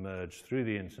beginning to emerge through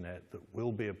the internet that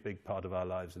will be a big part of our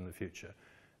lives in the future,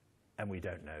 and we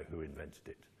don't know who invented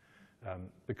it.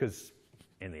 Because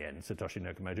in the end, Satoshi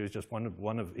Nakamoto is just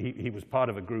he was part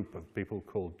of a group of people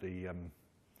called the,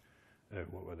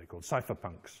 what were they called,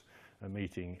 cypherpunks. A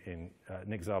meeting in,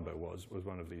 Nick Szabo was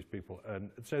one of these people. And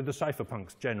so the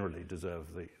cypherpunks generally deserve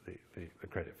the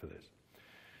credit for this.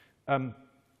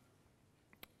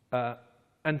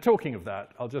 And talking of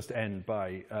that, I'll just end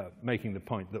by making the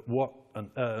point that what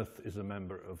on earth is a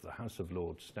member of the House of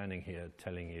Lords standing here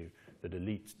telling you that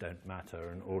elites don't matter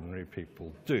and ordinary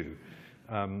people do?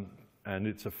 And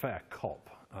it's a fair cop,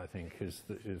 I think, is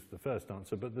the first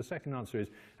answer. But the second answer is,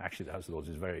 actually, the House of Lords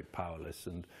is very powerless,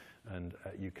 and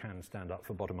you can stand up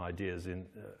for bottom-up ideas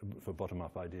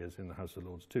in the House of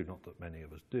Lords too, not that many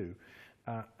of us do.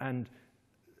 And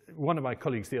one of my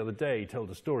colleagues the other day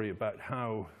told a story about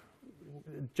how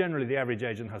generally the average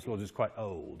age in the House of Lords is quite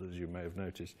old, as you may have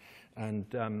noticed, and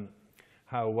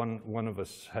how one of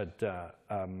us had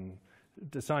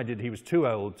decided he was too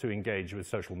old to engage with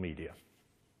social media.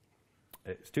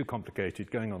 It's too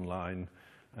complicated, going online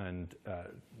and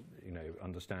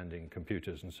understanding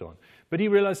computers and so on. But he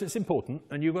realized it's important,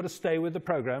 and you've got to stay with the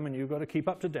program, and you've got to keep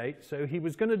up to date. So he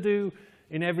was going to do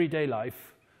in everyday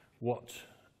life what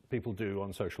people do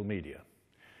on social media.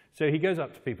 So he goes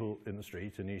up to people in the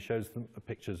street, and he shows them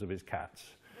pictures of his cats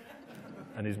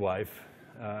and his wife,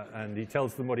 and he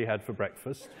tells them what he had for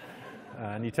breakfast,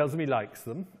 and he tells them he likes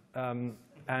them,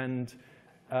 and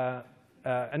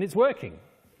it's working.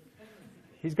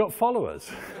 He's got followers.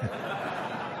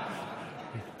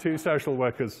 2 social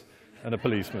workers and a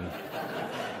policeman.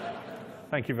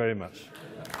 Thank you very much.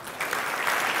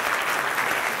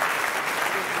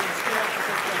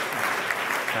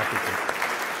 Happy to.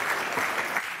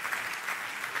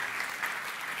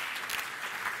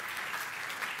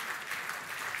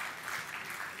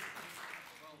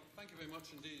 Well, thank you very much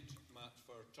indeed, Matt,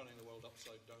 for turning the world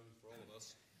upside down for all of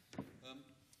us.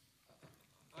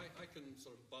 I can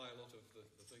sort of buy a lot of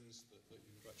the things that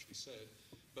you've actually said,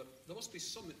 but there must be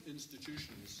some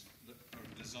institutions that are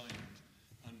designed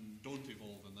and don't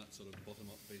evolve on that sort of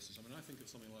bottom-up basis. I mean, I think of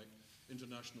something like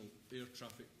international air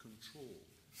traffic control.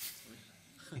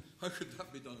 I mean, how could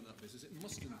that be done on that basis? It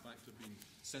must, in fact, have been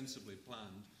sensibly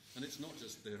planned, and it's not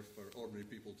just there for ordinary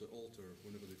people to alter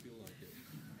whenever they feel like it.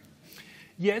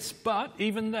 Yes, but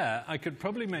even there, I could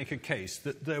probably make a case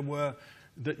that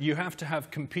that you have to have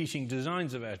competing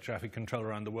designs of air traffic control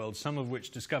around the world, some of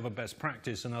which discover best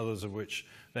practice and others of which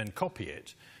then copy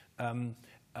it.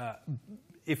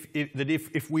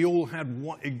 If we all had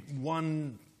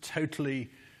one totally,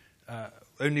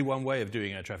 only one way of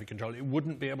doing air traffic control, it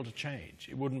wouldn't be able to change.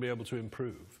 It wouldn't be able to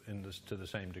improve to the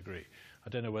same degree. I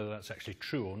don't know whether that's actually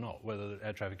true or not, whether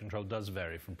air traffic control does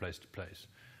vary from place to place.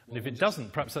 And if it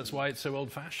doesn't, perhaps that's why it's so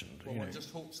old-fashioned. Well, one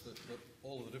just hopes that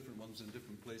all of the different ones in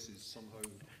different places somehow...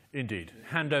 Indeed.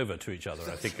 Hand over to each other,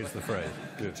 I think is the phrase.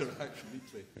 Interact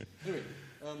neatly. Anyway,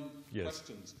 yes.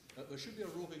 Questions. There should be a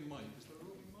roving mic. Is there a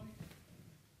roving mic?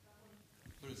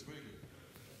 There is. Very good.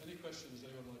 Any questions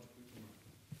anyone would like to put to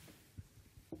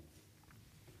Matt?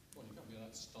 Well, you can't be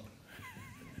that stunned.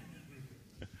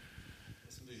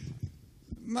 Yes, indeed.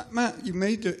 Matt, you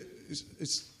made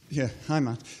yeah, hi,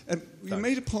 Matt. You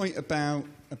made a point about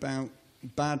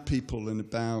bad people and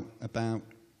about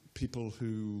people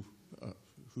who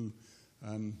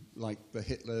like the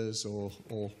Hitlers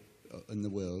or in the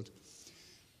world,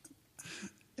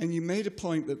 and you made a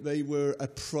point that they were a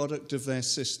product of their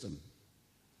system.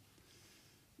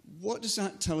 what does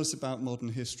that tell us about modern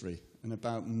history and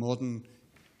about modern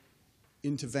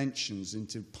interventions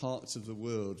into parts of the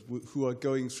world who are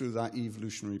going through that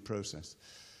evolutionary process?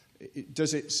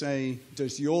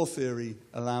 Does your theory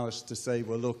allow us to say,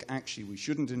 well, look, actually, we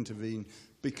shouldn't intervene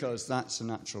because that's a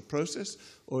natural process?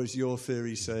 Or is your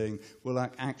theory saying, well,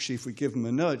 actually, if we give them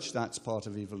a nudge, that's part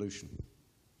of evolution?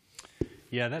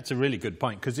 Yeah, that's a really good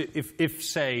point, because if,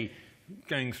 say,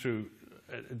 going through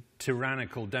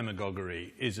tyrannical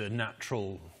demagoguery is a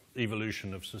natural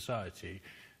evolution of society,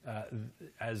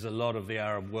 as a lot of the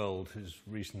Arab world has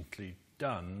recently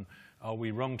done, are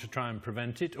we wrong to try and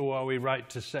prevent it, or are we right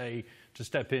to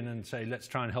step in and say, let's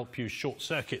try and help you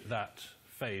short-circuit that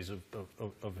phase of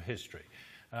history?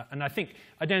 And I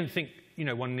don't think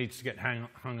one needs to get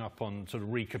hung up on sort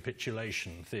of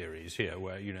recapitulation theories here,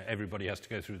 where everybody has to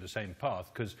go through the same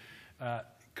path,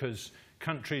 because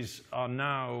countries are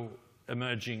now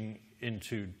emerging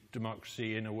into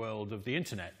democracy in a world of the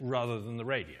internet rather than the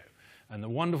radio. And the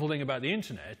wonderful thing about the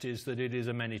internet is that it is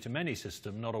a many-to-many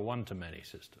system, not a one-to-many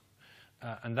system.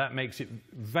 And that makes it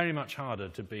very much harder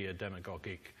to be a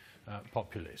demagogic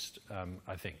populist,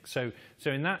 I think. So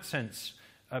in that sense,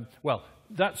 well,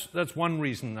 that's one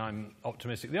reason I'm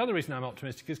optimistic. The other reason I'm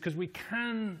optimistic is because we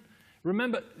can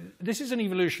remember, this is an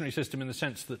evolutionary system in the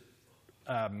sense that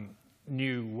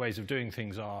new ways of doing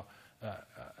things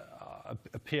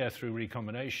appear through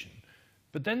recombination,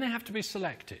 but then they have to be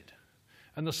selected.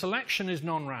 And the selection is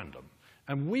non-random.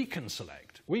 And we can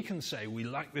select. We can say we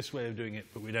like this way of doing it,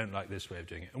 but we don't like this way of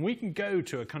doing it. And we can go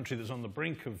to a country that's on the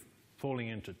brink of falling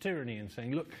into tyranny and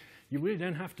saying, look, you really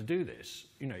don't have to do this.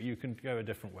 You can go a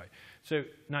different way. So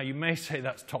now you may say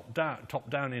that's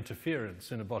top-down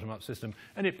interference in a bottom-up system,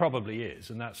 and it probably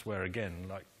is. And that's where, again,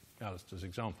 like Alistair's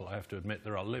example, I have to admit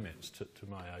there are limits to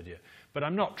my idea. But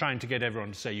I'm not trying to get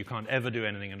everyone to say you can't ever do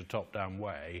anything in a top-down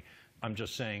way. I'm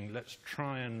just saying let's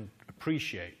try and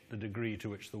appreciate the degree to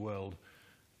which the world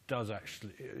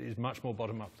is much more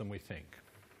bottom-up than we think.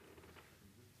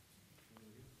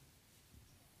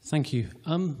 Thank you.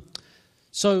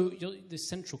 So this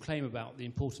central claim about the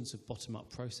importance of bottom-up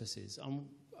processes,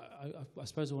 I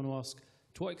suppose I want to ask,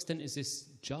 to what extent is this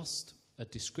just a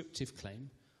descriptive claim,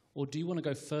 or do you want to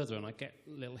go further? And I get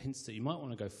little hints that you might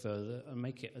want to go further and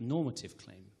make it a normative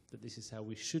claim, that this is how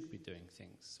we should be doing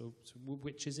things. So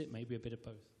which is it? Maybe a bit of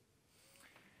both.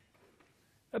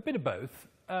 A bit of both.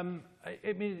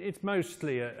 It's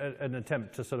mostly an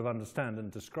attempt to sort of understand and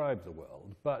describe the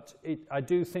world, but I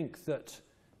do think that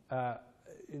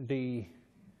the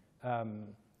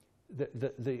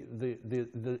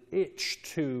itch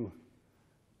to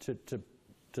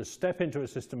step into a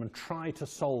system and try to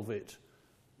solve it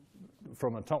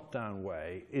from a top-down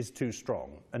way is too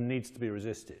strong and needs to be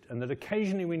resisted, and that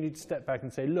occasionally we need to step back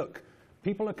and say, look,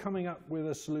 people are coming up with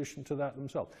a solution to that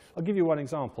themselves. I'll give you one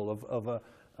example of a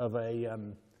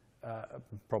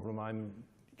problem I'm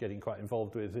getting quite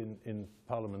involved with in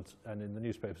Parliament and in the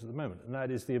newspapers at the moment, and that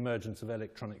is the emergence of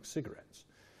electronic cigarettes.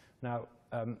 Now,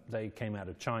 they came out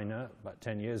of China about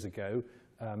 10 years ago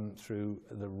through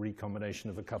the recombination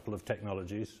of a couple of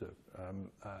technologies.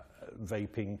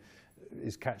 Vaping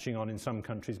is catching on in some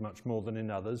countries much more than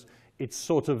in others. It's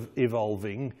sort of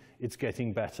evolving. It's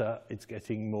getting better. It's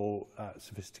getting more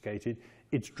sophisticated.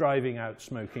 It's driving out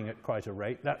smoking at quite a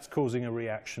rate. That's causing a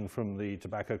reaction from the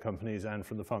tobacco companies and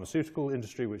from the pharmaceutical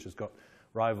industry, which has got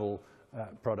rival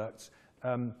products.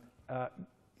 A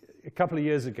couple of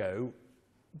years ago,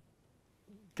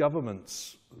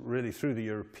 governments, really through the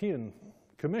European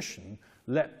Commission,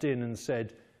 leapt in and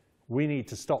said, we need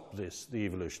to stop the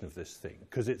evolution of this thing,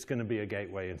 because it's going to be a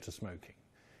gateway into smoking.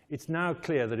 It's now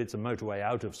clear that it's a motorway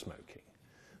out of smoking.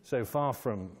 So far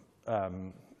from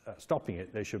stopping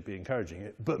it, they should be encouraging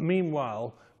it. But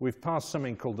meanwhile, we've passed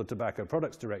something called the Tobacco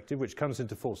Products Directive, which comes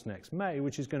into force next May,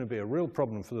 which is going to be a real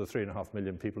problem for the 3.5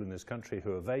 million people in this country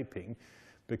who are vaping,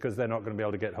 because they're not going to be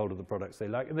able to get hold of the products they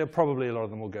like, and a lot of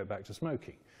them will go back to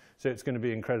smoking. So it's going to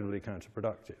be incredibly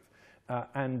counterproductive.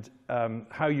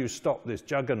 How you stop this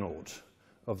juggernaut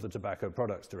of the Tobacco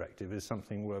Products Directive is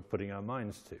something we're putting our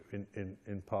minds to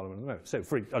in Parliament at the moment. So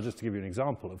I'll just give you an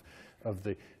example of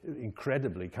the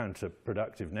incredibly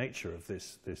counterproductive nature of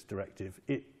this directive.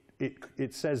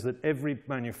 It says that every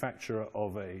manufacturer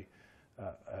of a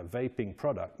vaping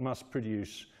product must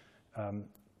produce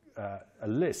a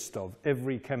list of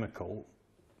every chemical,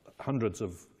 hundreds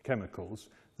of chemicals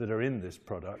that are in this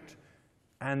product,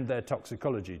 and their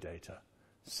toxicology data.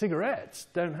 Cigarettes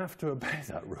don't have to obey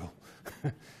that rule.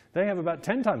 They have about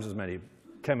 10 times as many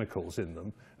chemicals in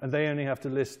them, and they only have to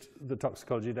list the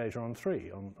toxicology data on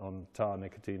 3, on tar,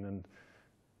 nicotine, and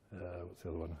what's the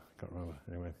other one? I can't remember.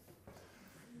 Anyway.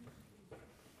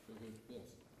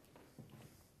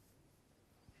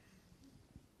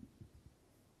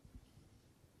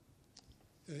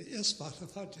 Yes, Matt, I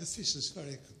found your thesis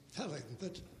very compelling,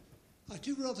 but I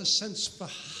do rather sense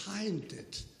behind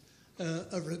it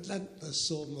a relentless,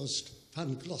 almost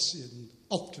Panglossian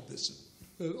optimism.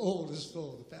 All is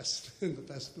for the best, in the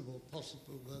best of all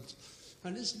possible worlds.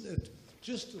 And isn't it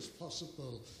just as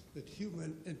possible that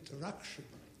human interaction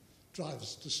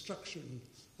drives destruction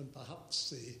and perhaps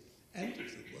the end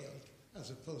of the world, as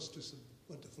opposed to some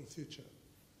wonderful future?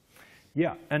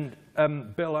 Yeah, and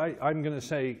Bill, I'm going to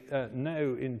say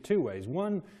no in two ways.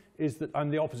 One is that I'm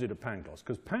the opposite of Pangloss,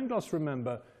 because Pangloss,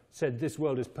 remember, said this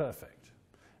world is perfect.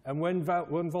 And when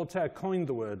Voltaire coined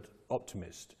the word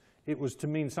optimist, it was to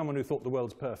mean someone who thought the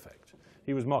world's perfect.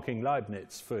 He was mocking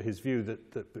Leibniz for his view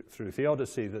that through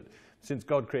theodicy, that since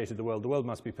God created the world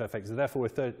must be perfect. So therefore,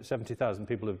 if 70,000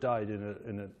 people have died in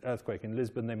an earthquake in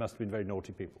Lisbon, they must have been very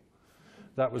naughty people.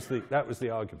 That was the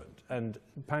argument. And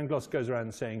Pangloss goes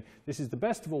around saying, this is the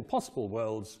best of all possible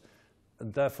worlds,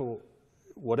 and therefore,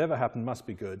 whatever happened must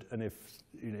be good. And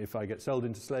if I get sold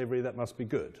into slavery, that must be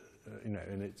good.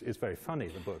 And it's very funny,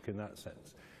 the book, in that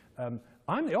sense.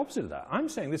 I'm the opposite of that. I'm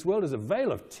saying this world is a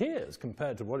vale of tears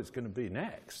compared to what it's going to be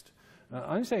next.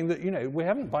 I'm saying that we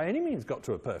haven't by any means got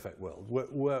to a perfect world.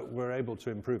 We're able to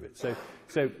improve it.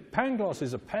 So Pangloss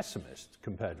is a pessimist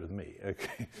compared with me,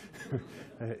 okay,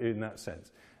 in that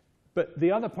sense. But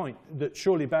the other point, that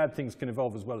surely bad things can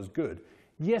evolve as well as good,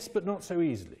 yes, but not so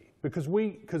easily, because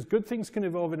good things can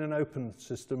evolve in an open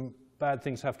system. Bad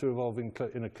things have to evolve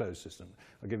in a closed system.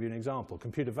 I'll give you an example.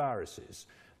 Computer viruses.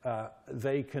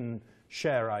 They can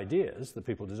share ideas, the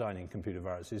people designing computer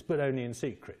viruses, but only in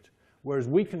secret. Whereas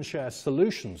we can share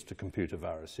solutions to computer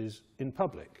viruses in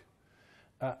public.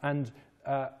 After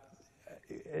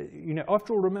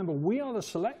all, remember, we are the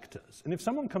selectors. And if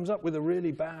someone comes up with a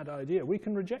really bad idea, we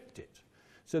can reject it.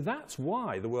 So that's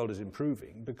why the world is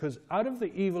improving, because out of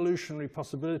the evolutionary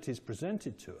possibilities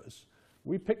presented to us,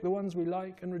 we pick the ones we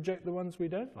like and reject the ones we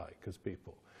don't like as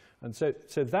people. And so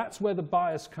that's where the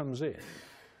bias comes in,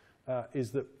 is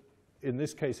that in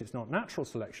this case it's not natural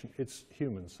selection, it's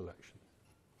human selection.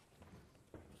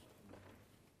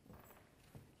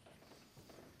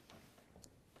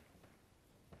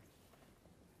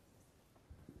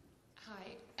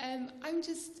 Hi, I'm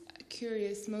just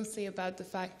curious mostly about the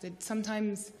fact that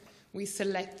sometimes we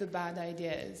select the bad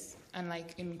ideas, and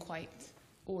like in quite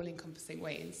all-encompassing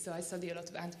ways. So I study a lot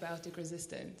of antibiotic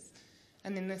resistance.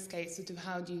 And in this case, sort of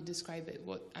how do you describe it,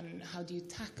 and how do you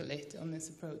tackle it on this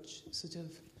approach? Sort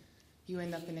of, you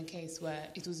end up in a case where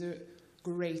it was a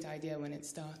great idea when it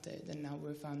started, and now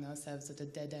we've found ourselves at a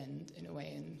dead end in a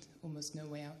way, and almost no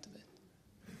way out of it.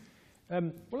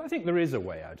 Well, I think there is a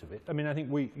way out of it. I mean, I think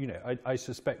I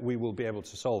suspect we will be able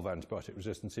to solve antibiotic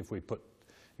resistance if we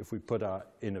put our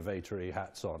innovatory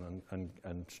hats on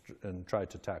and try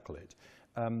to tackle it.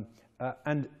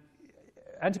 And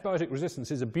antibiotic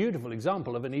resistance is a beautiful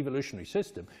example of an evolutionary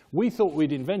system. We thought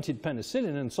we'd invented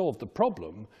penicillin and solved the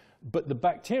problem, but the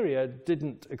bacteria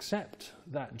didn't accept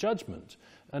that judgment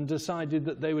and decided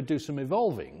that they would do some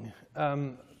evolving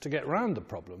to get around the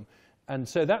problem. And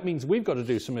so that means we've got to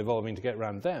do some evolving to get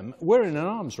around them. We're in an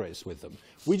arms race with them.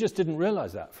 We just didn't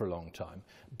realize that for a long time.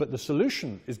 But the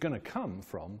solution is going to come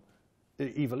from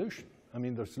evolution. I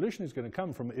mean, the solution is going to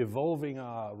come from evolving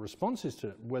our responses to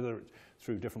it, whether it's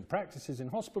through different practices in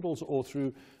hospitals or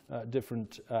through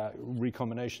different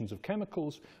recombinations of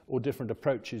chemicals or different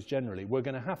approaches generally. We're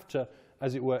going to have to,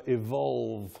 as it were,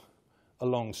 evolve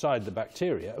alongside the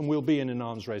bacteria, and we'll be in an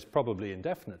arms race probably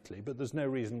indefinitely, but there's no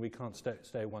reason we can't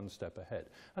stay one step ahead.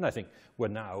 And I think we're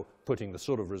now putting the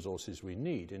sort of resources we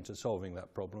need into solving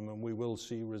that problem, and we will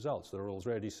see results. There are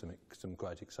already some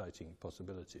quite exciting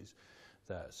possibilities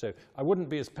there. So I wouldn't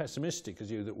be as pessimistic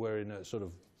as you that we're in a sort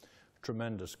of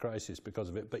tremendous crisis because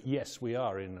of it, but yes, we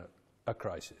are in a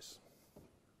crisis.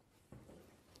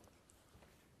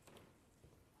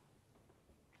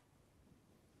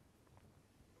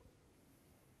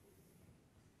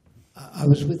 I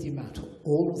was with you, Matt,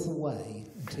 all of the way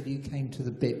until you came to the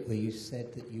bit where you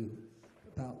said that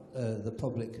about the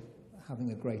public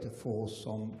having a greater force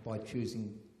by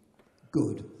choosing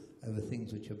good over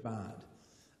things which are bad.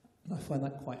 And I find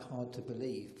that quite hard to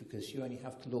believe, because you only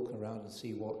have to look around and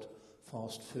see what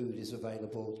fast food is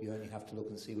available. You only have to look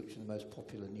and see which are the most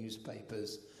popular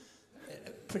newspapers.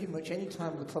 Pretty much any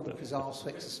time the public is asked to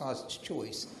exercise its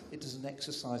choice, it doesn't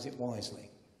exercise it wisely.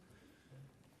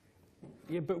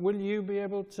 Yeah, but will you be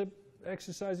able to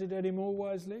exercise it any more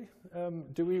wisely?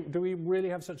 Do we really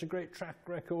have such a great track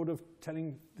record of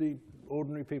telling the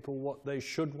ordinary people what they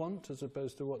should want as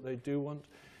opposed to what they do want?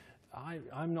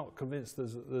 I'm not convinced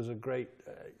there's a great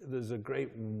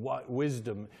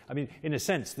wisdom. I mean, in a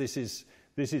sense, this is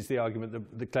this is the argument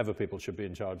that the clever people should be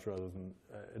in charge rather than,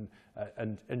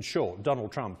 and sure,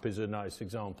 Donald Trump is a nice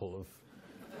example of,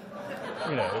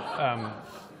 you know,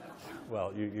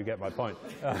 well, you get my point.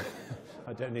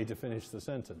 I don't need to finish the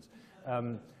sentence.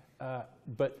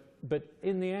 But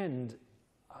in the end,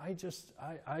 I just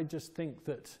think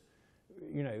that,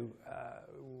 you know,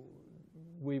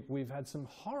 we've had some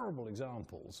horrible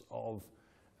examples of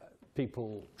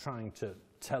people trying to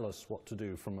tell us what to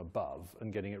do from above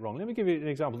and getting it wrong. Let me give you an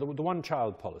example. The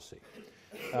one-child policy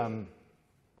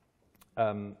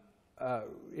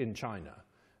in China,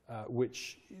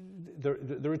 which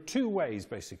there are two ways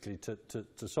basically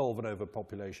to solve an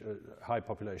overpopulation, high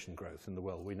population growth in the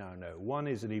world. We now know one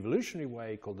is an evolutionary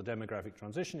way called the demographic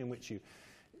transition, in which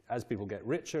as people get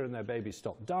richer and their babies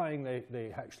stop dying,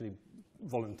 they actually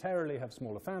voluntarily have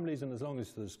smaller families, and as long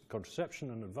as there's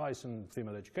contraception and advice and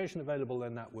female education available,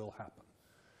 then that will happen.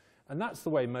 And that's the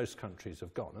way most countries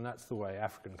have gone, and that's the way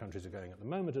African countries are going at the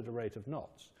moment at a rate of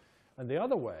knots. And the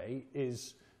other way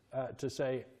is to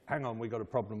say, hang on, we've got a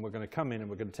problem, we're going to come in and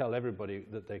we're going to tell everybody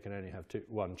that they can only have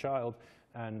one child,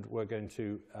 and we're going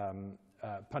to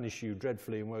punish you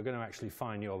dreadfully, and we're going to actually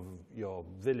fine your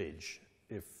village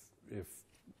if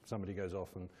somebody goes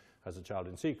off and has a child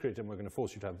in secret, and we're going to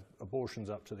force you to have abortions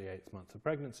up to the 8th month of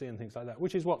pregnancy and things like that,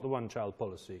 which is what the one-child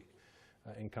policy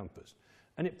encompassed.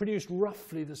 And it produced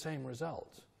roughly the same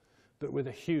result, but with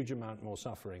a huge amount more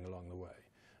suffering along the way.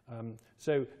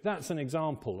 So that's an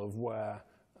example of where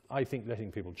I think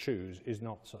letting people choose is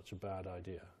not such a bad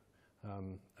idea.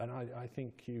 And I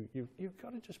think you've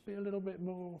got to just be a little bit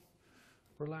more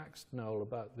relaxed, Noel,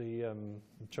 about the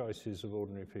choices of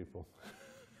ordinary people.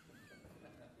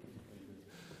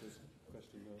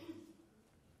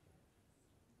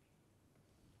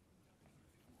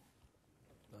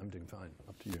 I'm doing fine.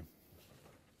 Up to you.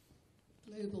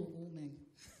 Global warming.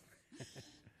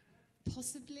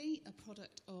 Possibly a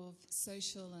product of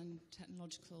social and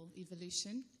technological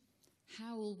evolution.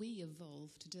 How will we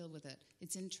evolve to deal with it?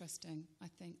 It's interesting. I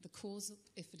think the cause,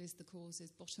 if it is the cause, is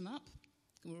bottom up.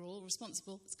 We're all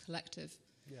responsible. It's collective.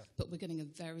 Yeah. But we're getting a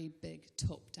very big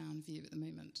top-down view at the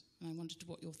moment. And I wondered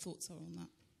what your thoughts are on that.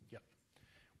 Yeah.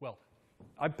 Well,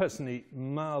 I'm personally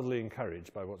mildly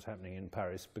encouraged by what's happening in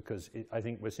Paris, because I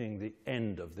think we're seeing the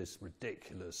end of this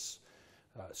ridiculous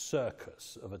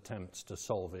circus of attempts to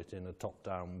solve it in a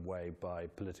top-down way by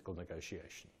political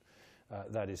negotiation.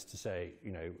 That is to say,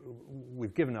 you know,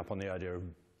 we've given up on the idea of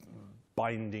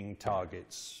binding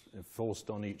targets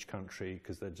forced on each country,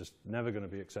 because they're just never going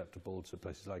to be acceptable to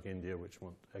places like India, which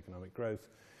want economic growth.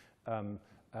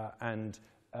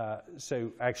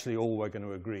 So actually all we're going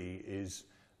to agree is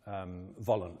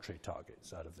voluntary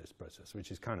targets out of this process, which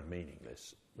is kind of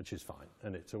meaningless, which is fine,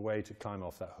 and it's a way to climb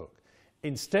off that hook.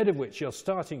 Instead of which you're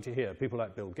starting to hear people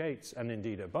like Bill Gates and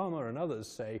indeed Obama and others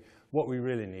say what we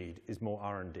really need is more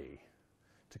R&D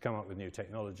to come up with new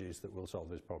technologies that will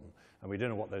solve this problem. And we don't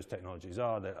know what those technologies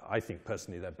are. I think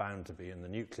personally they're bound to be in the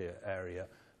nuclear area,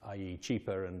 i.e.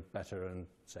 cheaper and better and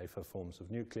safer forms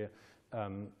of nuclear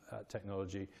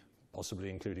technology, possibly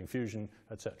including fusion,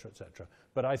 etc., etc.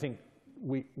 But I think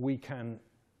we can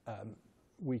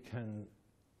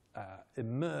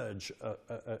emerge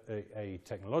a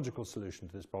technological solution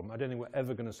to this problem. I don't think we're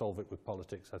ever going to solve it with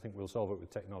politics. I think we'll solve it with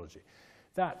technology.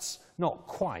 That's not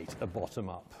quite a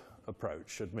bottom-up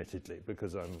approach, admittedly,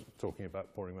 because I'm talking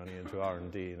about pouring money into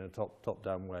R&D in a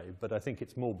top-down way. But I think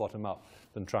it's more bottom-up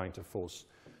than trying to force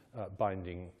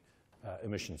binding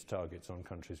emissions targets on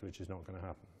countries, which is not going to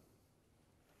happen.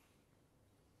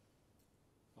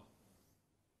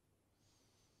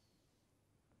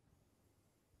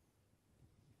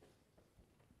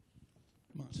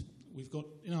 Matt,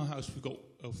 in our house we've got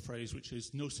a phrase which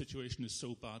is, no situation is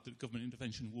so bad that government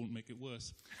intervention won't make it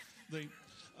worse.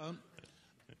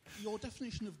 Your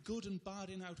definition of good and bad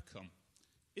in outcome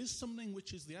is something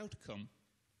which is the outcome,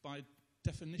 by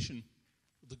definition,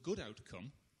 the good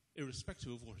outcome,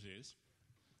 irrespective of what it is,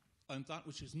 and that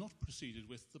which is not preceded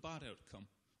with the bad outcome?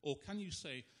 Or can you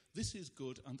say, this is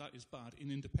good and that is bad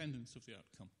in independence of the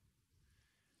outcome?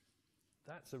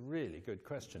 That's a really good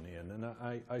question, Ian, and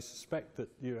I suspect that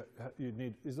you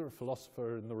need... Is there a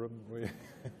philosopher in the room?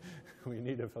 We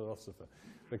need a philosopher.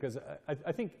 Because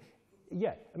I think,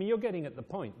 yeah, I mean, you're getting at the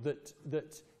point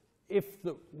that if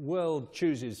the world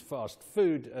chooses fast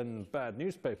food and bad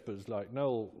newspapers, like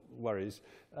Noel worries,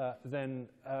 then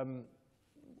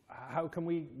how can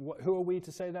who are we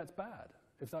to say that's bad?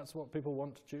 If that's what people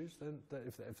want to choose, then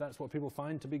if that's what people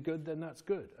find to be good, then that's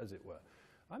good, as it were.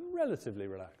 I'm relatively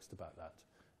relaxed about that.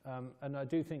 And I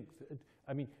do think,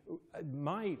 I mean,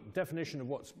 my definition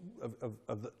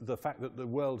of the fact that the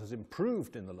world has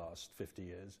improved in the last 50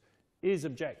 years is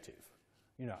objective.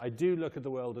 You know, I do look at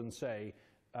the world and say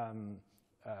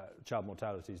child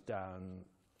mortality is down,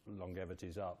 longevity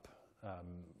is up,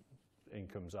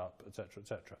 income's up, etc.,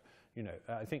 etc. You know,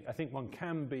 I think one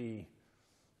can be,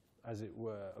 as it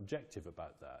were, objective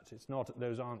about that. It's not;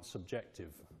 those aren't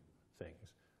subjective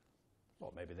things.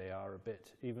 Well, maybe they are a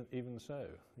bit. Even so,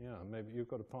 yeah. Maybe you've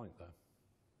got a point there.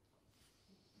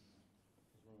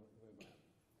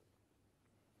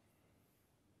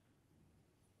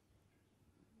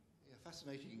 Yeah,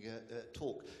 fascinating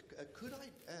talk. Could I,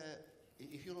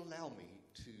 if you'll allow me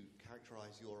to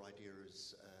characterise your idea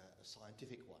as a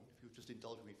scientific one, if you'll just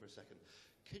indulge me for a second,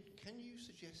 can you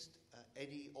suggest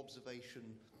any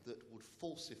observation that would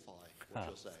falsify what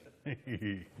you're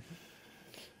saying?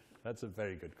 That's a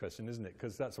very good question, isn't it?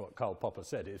 Because that's what Karl Popper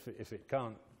said. If you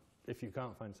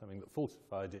can't find something that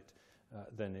falsified it,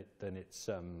 then it's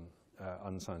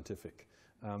unscientific.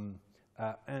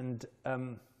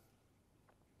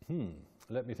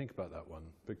 Let me think about that one,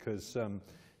 because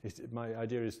my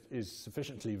idea is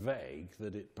sufficiently vague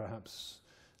that it perhaps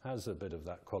has a bit of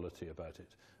that quality about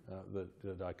it,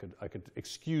 that I could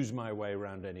excuse my way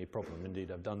around any problem.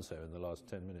 Indeed, I've done so in the last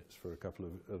 10 minutes for a couple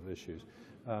of issues.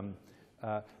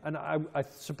 And I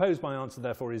suppose my answer,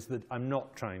 therefore, is that I'm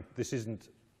not trying. This isn't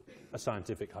a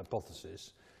scientific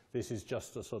hypothesis. This is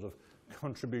just a sort of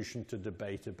contribution to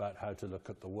debate about how to look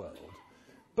at the world.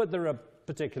 But there are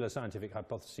particular scientific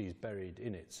hypotheses buried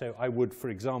in it. So I would, for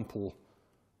example,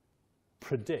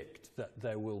 predict that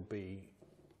there will be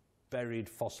buried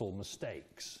fossil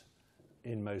mistakes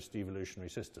in most evolutionary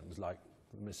systems, like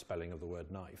the misspelling of the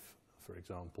word knife, for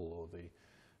example, or the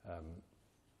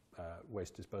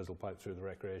waste disposal pipe through the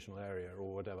recreational area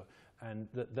or whatever. And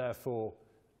that therefore,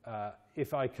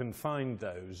 if I can find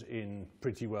those in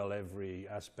pretty well every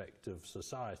aspect of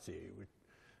society,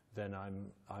 then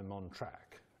I'm on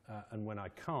track. And when I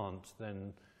can't,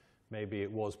 then maybe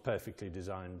it was perfectly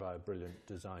designed by a brilliant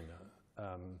designer.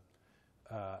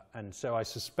 And so I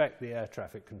suspect the air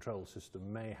traffic control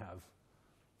system may have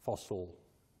fossil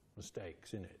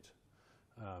mistakes in it,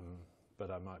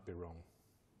 but I might be wrong.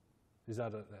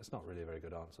 That's not really a very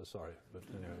good answer, sorry, but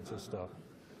anyway, it's a start.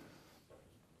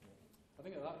 I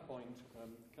think at that point,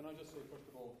 can I just say,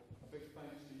 first of all, a big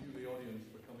thanks to you, the audience,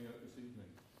 for coming out this evening.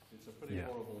 It's a pretty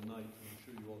horrible night, and I'm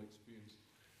sure you all experienced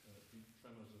deep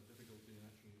tremors of difficulty in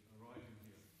actually arriving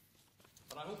here.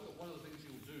 But I hope that one of the things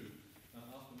you'll do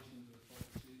after listening to the talk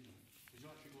this evening is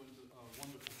you'll actually go into our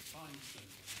wonderful science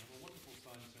centre. We have a wonderful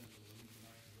science centre with an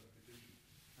international reputation,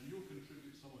 and you'll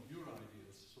contribute some of your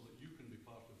ideas so that you can be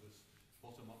part of this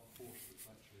bottom-up force that's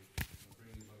actually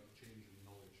bringing about change in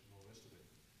knowledge and all the rest of it.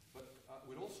 But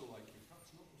we'd also like you, perhaps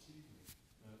not this evening,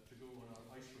 to go on our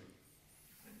ice rink.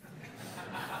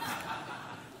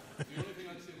 The only thing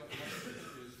I'd say about the ice rink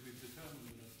is we've determined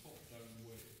in a top-down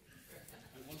way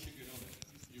that once you get on it,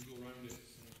 you go round it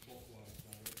in a clockwise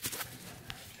direction.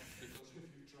 Because if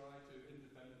you try to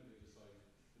independently decide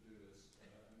to do this and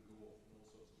go off in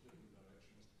all sorts of different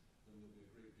directions, then there'll be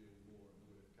a great deal more in the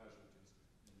way of casualties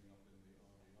ending up in the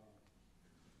REI.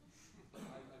 But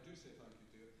I do say thank you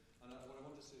to you. And what I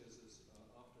want to say is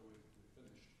after we've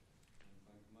finished, and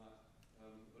thank Matt,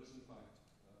 there is in fact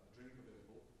a drink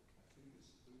available. I think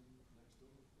it's through next door,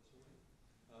 that's all right.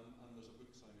 And there's a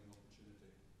book signing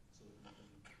opportunity so that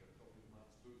you can get a copy of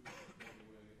Matt's book, go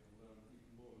away and learn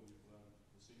even more than you've learned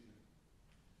this evening.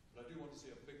 But I do want to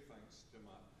say a big thanks to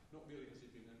Matt. Not merely has he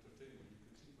been entertaining, you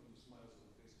can see from the smiles on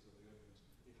the faces of the audience,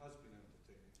 he has been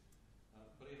entertaining.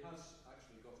 But he has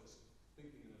actually got us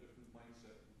thinking in a different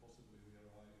mindset than possibly we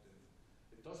arrived in.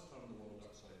 It does turn the world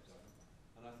upside down,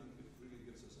 and I think it really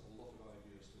gives us a lot of